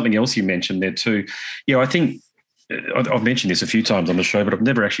 But something else you mentioned there too, I think I've mentioned this a few times on the show, but I've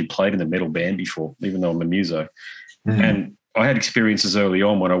never actually played in a metal band before, even though I'm a muso. And I had experiences early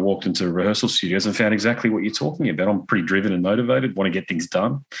on when I walked into rehearsal studios and found exactly what you're talking about. I'm pretty driven and motivated, want to get things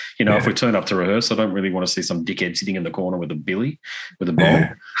done. If we turn up to rehearse, I don't really want to see some dickhead sitting in the corner with a billy, with a bowl.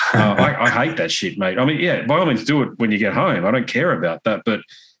 I hate that shit, mate. I mean, by all means, do it when you get home. I don't care about that, but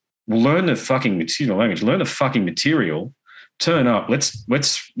learn the fucking material language, learn the fucking material, turn up. Let's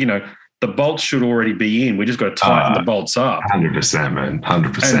the bolts should already be in. We just got to tighten the bolts up. 100%, man.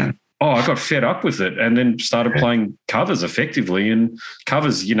 100%. I got fed up with it and then started playing covers effectively. And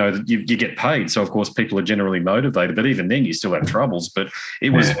covers, you get paid. So, of course, people are generally motivated. But even then, you still have troubles. But it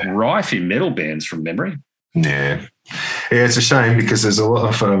was rife in metal bands from memory. Yeah. Yeah, it's a shame because there's a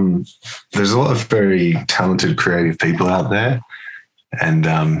lot of very talented, creative people out there. And,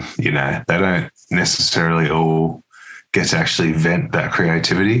 they don't necessarily all get to actually vent that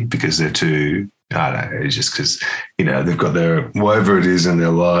creativity because they're too, I don't know, it's just because, they've got their, whatever it is in their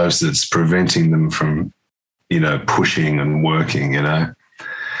lives that's preventing them from, pushing and working,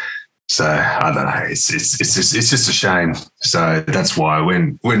 So I don't know, it's just a shame. So that's why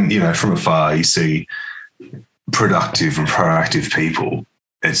when from afar you see productive and proactive people,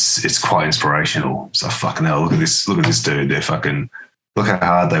 it's quite inspirational. It's like, fucking hell, look at this dude. They're fucking, look how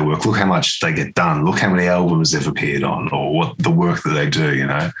hard they work. Look how much they get done. Look how many albums they've appeared on or what the work that they do,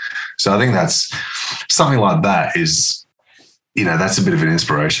 So I think that's something like that is, that's a bit of an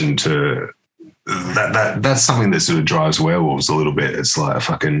inspiration to that's something that sort of drives Werewolves a little bit. It's like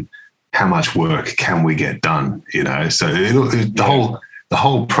fucking how much work can we get done, So the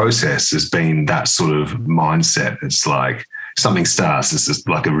whole process has been that sort of mindset. It's like something starts, it's just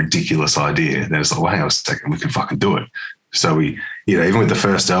like a ridiculous idea. Then it's like, well, hang on a second, we can fucking do it. So we, even with the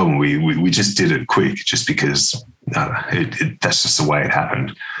first album, we just did it quick, just because that's just the way it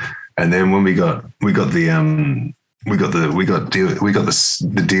happened. And then when we got the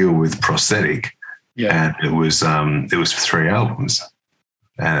deal with Prosthetic, and it was 3 albums,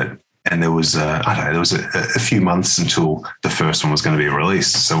 and there was there was a few months until the first one was going to be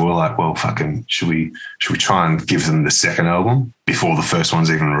released. So we're like, well, fucking, should we try and give them the second album before the first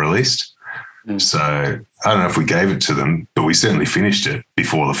one's even released? So I don't know if we gave it to them, but we certainly finished it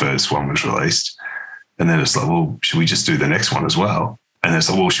before the first one was released. And then it's like, well, should we just do the next one as well? And it's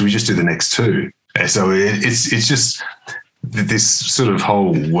like, well, should we just do the next 2? And so it's just this sort of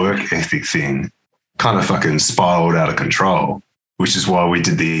whole work ethic thing kind of fucking spiraled out of control, which is why we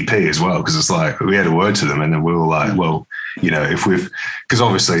did the EP as well. Because it's like we had a word to them, and then we were like, well, if because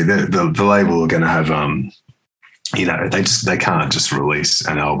obviously the label are going to have they can't just release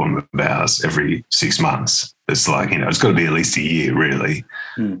an album of ours every 6 months. It's like, it's got to be at least a year, really.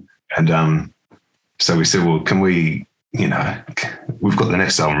 And so we said, well, can we, we've got the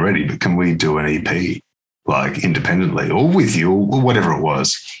next album ready, but can we do an EP like independently or with you or whatever it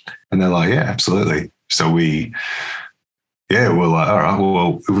was? And they're like, yeah, absolutely. So we're like, all right,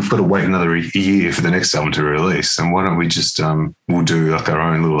 well, we've got to wait another year for the next album to release. And why don't we just, we'll do like our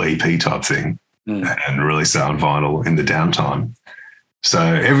own little EP type thing. And release that on vinyl in the downtime. So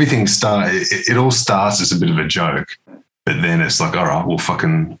everything it all starts as a bit of a joke, but then it's like, all right, well,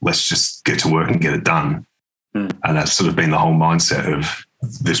 fucking, let's just get to work and get it done. And that's sort of been the whole mindset of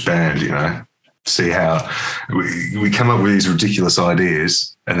this band, see how we come up with these ridiculous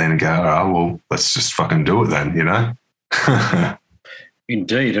ideas and then go, all right, well, let's just fucking do it then,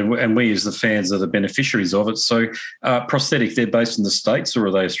 Indeed, and we as the fans are the beneficiaries of it. So Prosthetic, they're based in the States or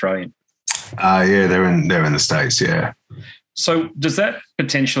are they Australian? Yeah, they're in the States, yeah. So does that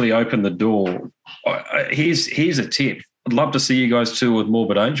potentially open the door? Here's a tip. I'd love to see you guys tour with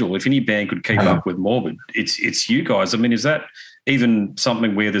Morbid Angel. If any band could keep up with Morbid, it's you guys. I mean, is that even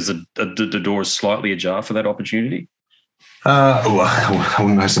something where there's the door is slightly ajar for that opportunity? Well, I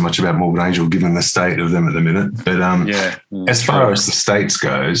wouldn't know so much about Morbid Angel given the state of them at the minute. But as far as the States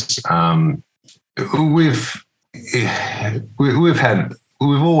goes, we've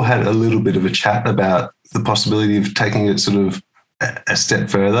all had a little bit of a chat about the possibility of taking it sort of a step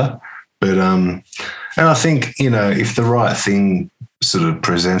further. But, and I think, if the right thing sort of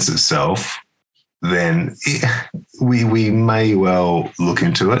presents itself, then we may well look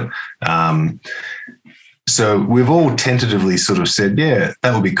into it. So we've all tentatively sort of said, yeah,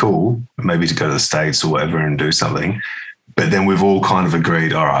 that would be cool, maybe to go to the States or whatever and do something. But then we've all kind of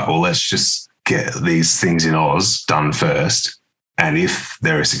agreed, all right, well, let's just get these things in Oz done first. And if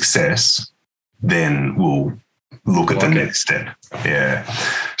they're a success, then we'll look at the next step. Yeah.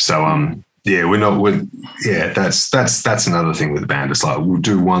 So, that's another thing with the band. It's like, we'll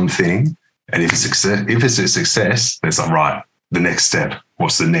do one thing. And if it's a success, it's like, right, the next step,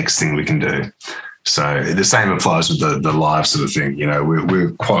 what's the next thing we can do? So the same applies with the live sort of thing. You know,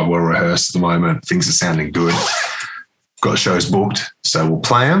 we're quite well rehearsed at the moment. Things are sounding good. Got shows booked, so we'll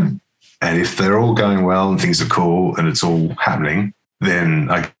play them. And if they're all going well and things are cool and it's all happening, then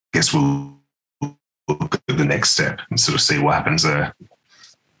I guess we'll look at the next step and sort of see what happens there.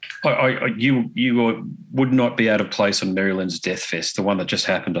 You would not be out of place on Maryland's Death Fest, the one that just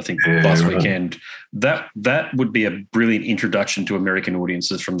happened, I think, last weekend. That would be a brilliant introduction to American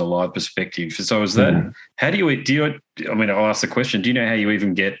audiences from the live perspective. So is that how do you I mean, I'll ask the question, do you know how you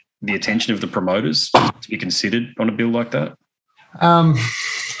even get the attention of the promoters to be considered on a bill like that?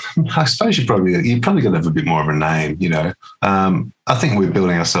 I suppose you probably got to have a bit more of a name, you know. I think we're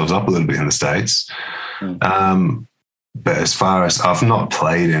building ourselves up a little bit in the States. But as far as I've not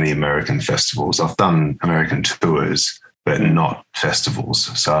played any American festivals, I've done American tours, but not festivals.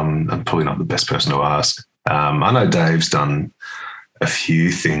 So I'm probably not the best person to ask. I know Dave's done a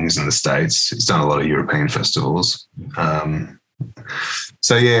few things in the States. He's done a lot of European festivals.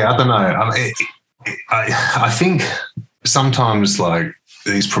 So yeah, I don't know. I think sometimes like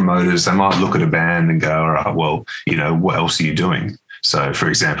these promoters, they might look at a band and go, all right, well, you know, what else are you doing? So, for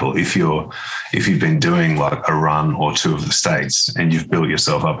example, if you've been doing like a run or two of the States and you've built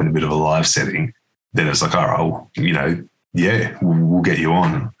yourself up in a bit of a live setting, then it's like, all right, well, you know, yeah, we'll get you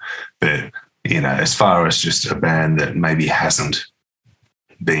on. But, you know, as far as just a band that maybe hasn't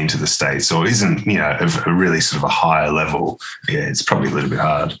been to the States or isn't, you know, a really sort of a higher level, yeah, it's probably a little bit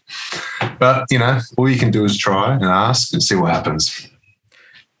hard. But, you know, all you can do is try and ask and see what happens.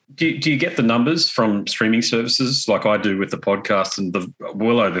 Do you get the numbers from streaming services like I do with the podcast, and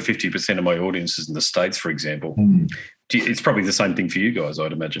well over 50% of my audience is in the States, for example? It's probably the same thing for you guys,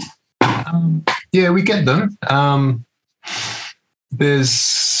 I'd imagine. Yeah, we get them.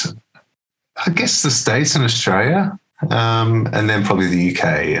 There's, I guess, the States and Australia, and then probably the UK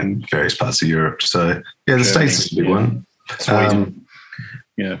and various parts of Europe. So, yeah, the States is a big one. Sweden.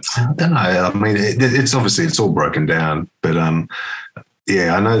 Yeah. I don't know. I mean, it's obviously it's all broken down, but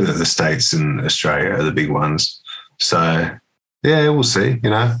yeah, I know that the States and Australia are the big ones. So, yeah, we'll see. You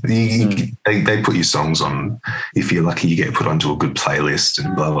know, they put your songs on. If you're lucky, you get put onto a good playlist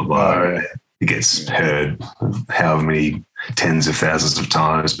and blah, blah, blah. Oh, yeah. It gets heard however many tens of thousands of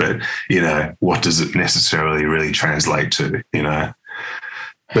times. But, you know, what does it necessarily really translate to, you know?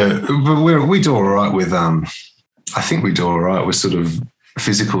 But we do all right with, I think we do all right with sort of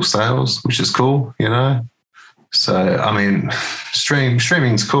physical sales, which is cool, you know? So, I mean,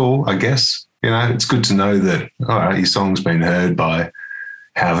 streaming's cool, I guess. You know, it's good to know that, all right, your song's been heard by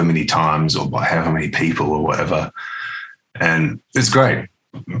however many times or by however many people or whatever. And it's great,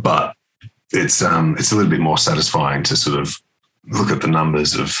 but it's a little bit more satisfying to sort of look at the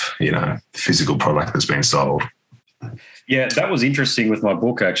numbers of, you know, physical product that's being sold. Yeah, that was interesting with my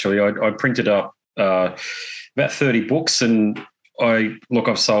book, actually. I printed up about 30 books, and I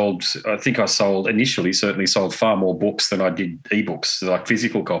think I sold initially, certainly sold far more books than I did ebooks, like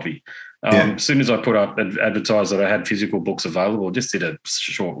physical copy. As soon as I put up and advertised that I had physical books available, just did a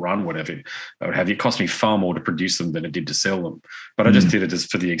short run, whatever I would have. It cost me far more to produce them than it did to sell them. But I just did it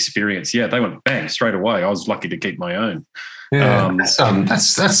just for the experience. Yeah, they went bang straight away. I was lucky to keep my own. Yeah,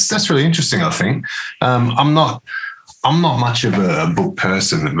 that's really interesting, I think. I'm not much of a book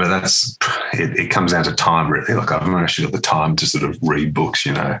person, but it comes down to time, really. Like, I've not actually got the time to sort of read books,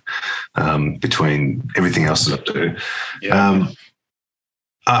 you know, between everything else that I do. Yeah.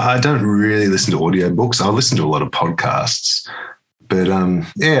 I don't really listen to audiobooks. I listen to a lot of podcasts. But,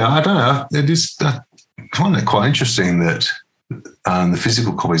 yeah, I don't know. I find it quite interesting that the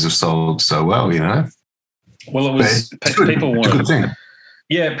physical copies have sold so well, you know. Well, it was people wanted. It's a good thing.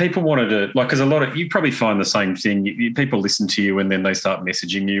 Yeah, people wanted to, like, because a lot of, you probably find the same thing. People listen to you and then they start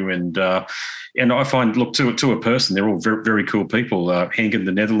messaging you. And I find, look, to a person, they're all very, very cool people. Henk in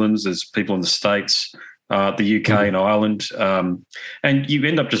the Netherlands, there's people in the States, the UK and Ireland. And you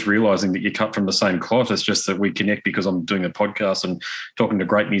end up just realising that you're cut from the same cloth. It's just that we connect because I'm doing a podcast and talking to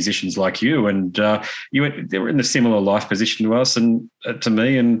great musicians like you. And they were in a similar life position to us and to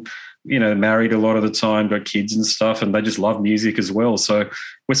me, and you know, married a lot of the time, got kids and stuff, and they just love music as well. So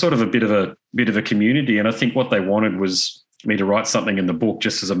we're sort of a bit of a community. And I think what they wanted was me to write something in the book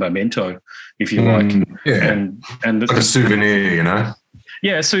just as a memento, if you like. Yeah. And like a souvenir, you know?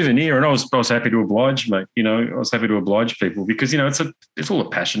 Yeah, a souvenir. And I was happy to oblige, mate. You know, I was happy to oblige people because, you know, it's all a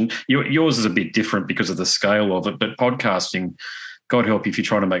passion. Yours is a bit different because of the scale of it, but podcasting, God help you if you're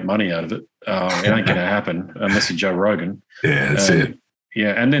trying to make money out of it. It ain't going to happen unless you're Joe Rogan. Yeah, that's it.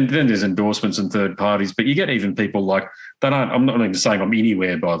 Yeah, and then there's endorsements and third parties, but you get even people like I'm not even saying I'm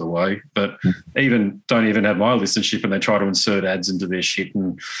anywhere, by the way, but don't even have my listenership, and they try to insert ads into their shit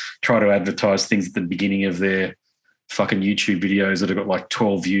and try to advertise things at the beginning of their fucking YouTube videos that have got like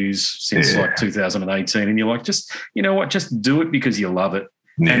 12 views since like 2018, and you're like, just, you know what, just do it because you love it.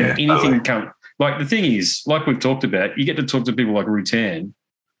 Yeah, and anything like the thing is, like we've talked about, you get to talk to people like Rutan,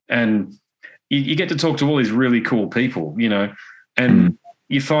 and you get to talk to all these really cool people, you know, and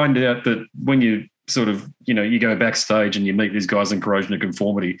you find out that when you sort of, you know, you go backstage and you meet these guys in Corrosion of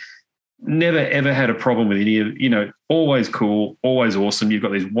Conformity, never, ever had a problem with any of, you know, always cool, always awesome. You've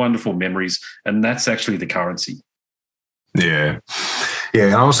got these wonderful memories, and that's actually the currency. Yeah. Yeah.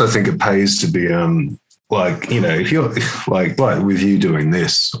 And I also think it pays to be, like, you know, if you're like with you doing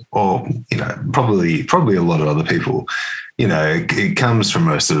this, or, you know, probably a lot of other people, you know, it comes from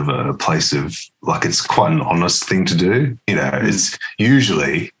a sort of a place of like, it's quite an honest thing to do. You know, it's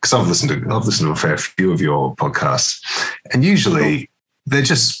usually, because I've listened to a fair few of your podcasts, and usually it's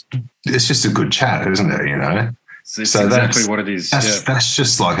just a good chat, isn't it? You know, so exactly what it is. That's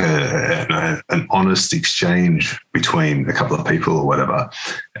just like an honest exchange between a couple of people or whatever.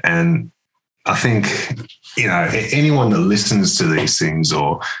 And I think, you know, anyone that listens to these things,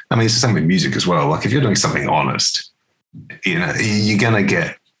 or, I mean, it's the same with music as well. Like if you're doing something honest, you know, you're going to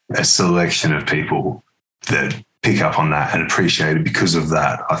get a selection of people that pick up on that and appreciate it because of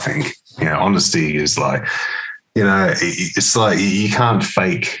that. I think, you know, honesty is like, you know, it's like you can't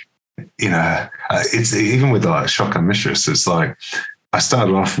fake, you know, it's even with like Shotgun Mistress, it's like I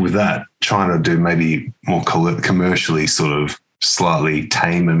started off with that, trying to do maybe more commercially sort of slightly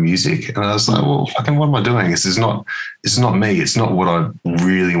tamer music. And I was like, well, fucking what am I doing? It's not me. It's not what I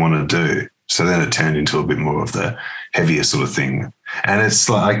really want to do. So then it turned into a bit more of the heavier sort of thing. And it's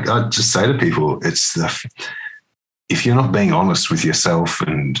like, I just say to people, if you're not being honest with yourself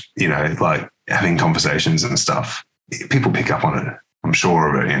and, you know, like having conversations and stuff, people pick up on it. I'm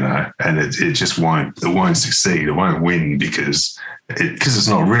sure of it, you know, and it just won't succeed. It won't win because it's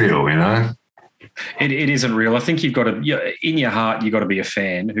not real, you know. It isn't real. I think you've got to, in your heart, you've got to be a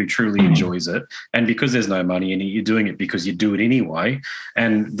fan who truly enjoys it. And because there's no money in it, you're doing it because you do it anyway.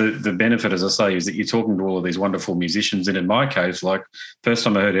 And the benefit, as I say, is that you're talking to all of these wonderful musicians. And in my case, like, first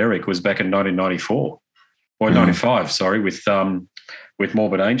time I heard Eric was back in 1994 or 95, sorry, with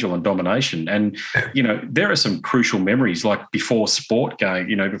Morbid Angel and Domination. And, you know, there are some crucial memories, like before sport game,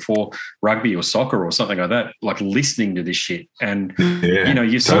 you know, before rugby or soccer or something like that, like listening to this shit. And, you know,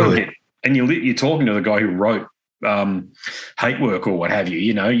 you sort of get, and you're talking to the guy who wrote Hate Work or what have you.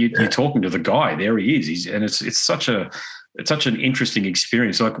 You know, you're talking to the guy. There he is. And it's such an interesting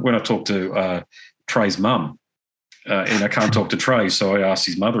experience. Like when I talked to Trey's mum, and I can't talk to Trey, so I asked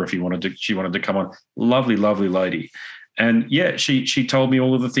his mother if she wanted to come on. Lovely, lovely lady. And yeah, she told me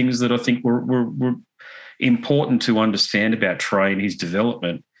all of the things that I think were important to understand about Trey and his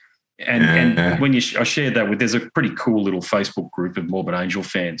development. And when I shared that with, there's a pretty cool little Facebook group of Morbid Angel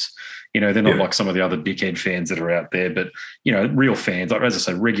fans. You know, they're not like some of the other dickhead fans that are out there, but, you know, real fans, like, as I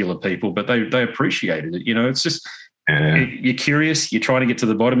say, regular people, but they appreciated it. You know, it's just, you're curious, you're trying to get to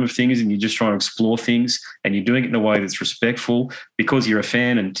the bottom of things, and you're just trying to explore things, and you're doing it in a way that's respectful because you're a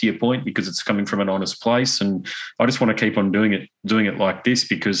fan, and to your point, because it's coming from an honest place. And I just want to keep on doing it like this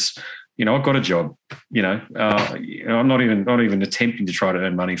because, you know, I've got a job, you know, I'm not even attempting to try to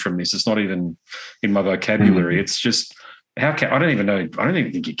earn money from this. It's not even in my vocabulary. It's just, I don't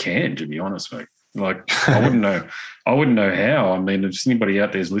even think you can, to be honest, mate. Like, I wouldn't know how. I mean, if anybody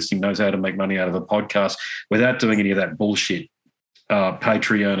out there is listening knows how to make money out of a podcast without doing any of that bullshit,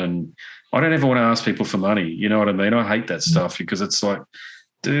 Patreon, and I don't ever want to ask people for money. You know what I mean? I hate that stuff because it's like,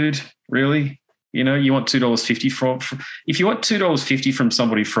 dude, really? You know, you want $2.50 from if you want $2.50 from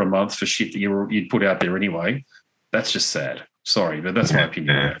somebody for a month for shit that you'd put out there anyway, that's just sad. Sorry, but that's my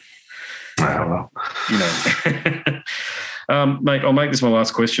opinion. Well. You know, mate, I'll make this my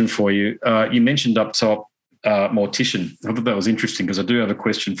last question for you. You mentioned up top Mortician. I thought that was interesting because I do have a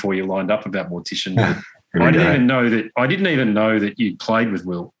question for you lined up about Mortician. I didn't even know that you played with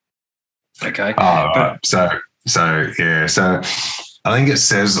Will. Okay. Right. So I think it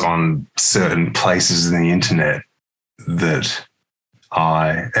says on certain places in the internet that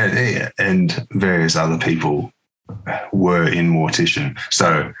I and various other people were in Mortician.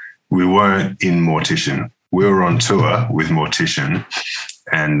 So we weren't in Mortician. We were on tour with Mortician,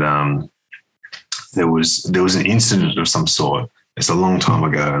 and there was an incident of some sort. It's a long time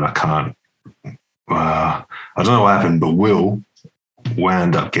ago, and I don't know what happened, but Will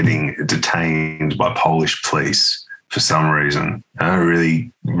wound up getting detained by Polish police for some reason. I don't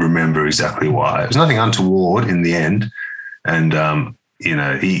really remember exactly why. It was nothing untoward in the end. And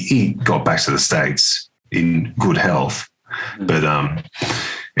he got back to the States in good health. But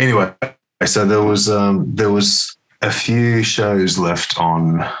anyway, so there was a few shows left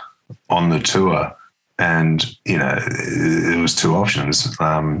on the tour, and there was two options.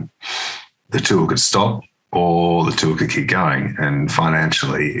 The tour could stop, or the tour could keep going, and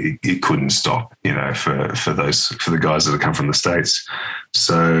financially it couldn't stop, for the guys that had come from the States.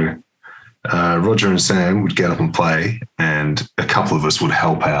 So Roger and Sam would get up and play, and a couple of us would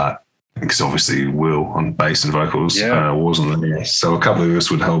help out, because obviously Will on bass and vocals wasn't there. So a couple of us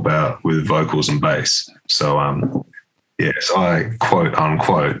would help out with vocals and bass. So so I, quote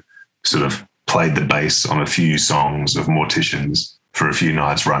unquote, sort of played the bass on a few songs of Morticians for a few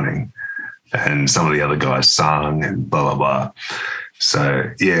nights running, and some of the other guys sung and blah, blah, blah. So,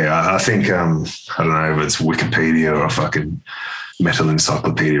 I think, I don't know if it's Wikipedia or a fucking Metal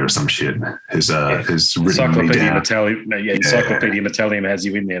Encyclopedia or some shit has written me down. Encyclopedia Metallium has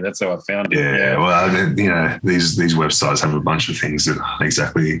you in there. That's how I found it. Yeah. Well, these websites have a bunch of things that aren't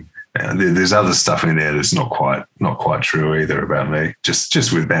exactly. There's other stuff in there that's not quite true either about me.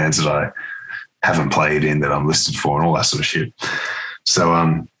 Just with bands that I haven't played in that I'm listed for and all that sort of shit.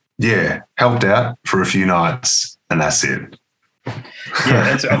 So helped out for a few nights, and that's it.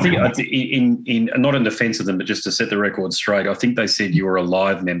 I think in not in defence of them, but just to set the record straight, I think they said you were a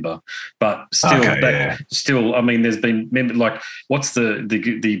live member, but still, I mean, there's been like, what's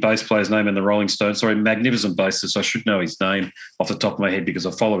the bass player's name in the Rolling Stones? Sorry, magnificent bassist. I should know his name off the top of my head because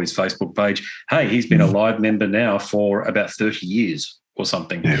I follow his Facebook page. Hey, he's been a live member now for about 30 years. Or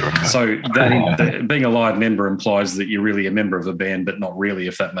something. Yeah, right. So that being a live member implies that you're really a member of a band, but not really,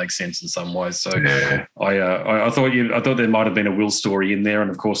 if that makes sense in some ways. So I thought there might have been a Will story in there,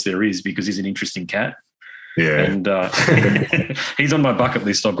 and of course there is, because he's an interesting cat. Yeah, and he's on my bucket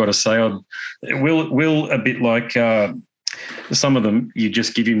list. I've got to say, Will a bit like some of them. You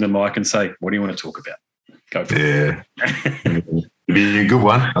just give him the mic and say, "What do you want to talk about?" Go for it. It'd be a good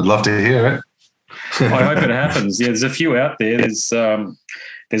one. I'd love to hear it. I hope it happens. Yeah, there's a few out there. There's a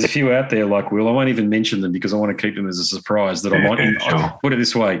few out there like Will. I won't even mention them because I want to keep them as a surprise. That I might I'll put it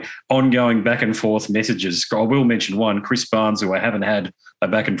this way: ongoing back and forth messages. I will mention one, Chris Barnes, who I haven't had a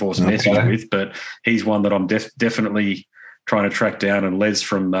back and forth message with, but he's one that I'm definitely trying to track down. And Les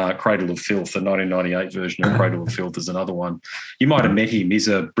from Cradle of Filth, the 1998 version of Cradle of Filth, is another one. You might have met him. He's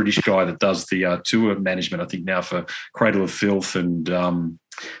a British guy that does the tour management, I think, now for Cradle of Filth and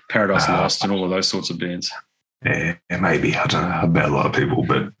Paradise Lost and all of those sorts of bands. Yeah, maybe. I don't know. I bet a lot of people,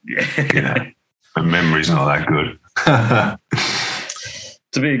 but my memory's not that good.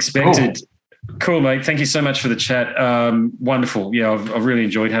 To be expected. Cool, mate. Thank you so much for the chat. Wonderful. Yeah, I've really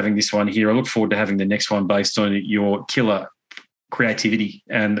enjoyed having this one here. I look forward to having the next one based on your killer creativity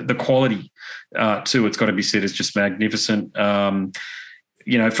and the quality too. It's got to be said, it's just magnificent.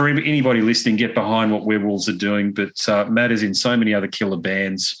 For anybody listening, get behind what Werewolves are doing. But Matt is in so many other killer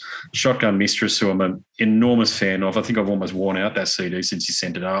bands. Shotgun Mistress, who I'm an enormous fan of. I think I've almost worn out that CD since you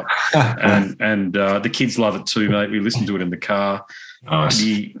sent it up. and the kids love it too, mate. We listen to it in the car. Nice.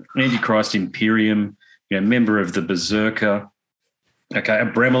 The Antichrist Imperium, member of the Berzerker. Okay,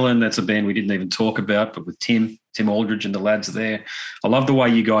 Abramelin, that's a band we didn't even talk about, but with Tim Aldridge and the lads there. I love the way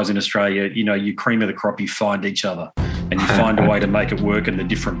you guys in Australia, you cream of the crop, you find each other and you find a way to make it work in the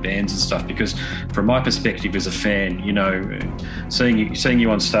different bands and stuff. Because from my perspective as a fan, seeing you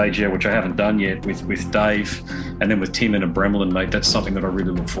on stage here, which I haven't done yet with Dave and then with Tim and Abramelin, mate, that's something that I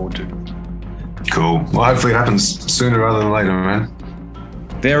really look forward to. Cool. Well, hopefully it happens sooner rather than later, man.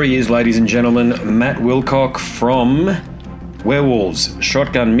 There he is, ladies and gentlemen, Matt Wilcock from Werewolves,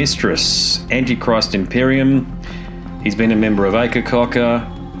 Shotgun Mistress, Antichrist Imperium. He's been a member of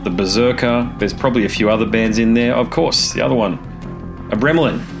Akercocke, the Berzerker. There's probably a few other bands in there. Of course, the other one,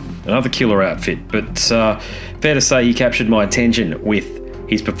 Abramelin, another killer outfit. But fair to say he captured my attention with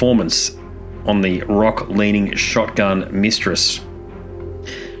his performance on the rock-leaning Shotgun Mistress.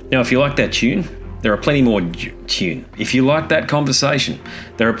 Now, if you like that tune, there are plenty more tune. If you like that conversation,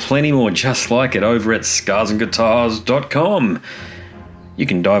 there are plenty more just like it over at scarsandguitars.com. You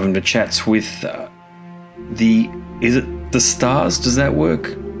can dive into chats with is it the stars? Does that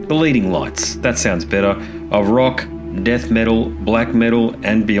work? The leading lights. That sounds better. Of rock, death metal, black metal,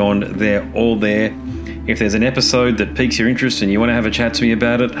 and beyond. They're all there. If there's an episode that piques your interest and you want to have a chat to me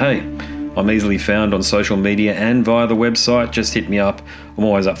about it, hey, I'm easily found on social media and via the website. Just hit me up. I'm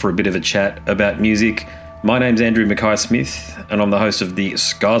always up for a bit of a chat about music. My name's Andrew Mackay-Smith, and I'm the host of the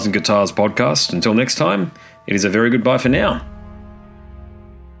Scars and Guitars podcast. Until next time, it is a very goodbye for now.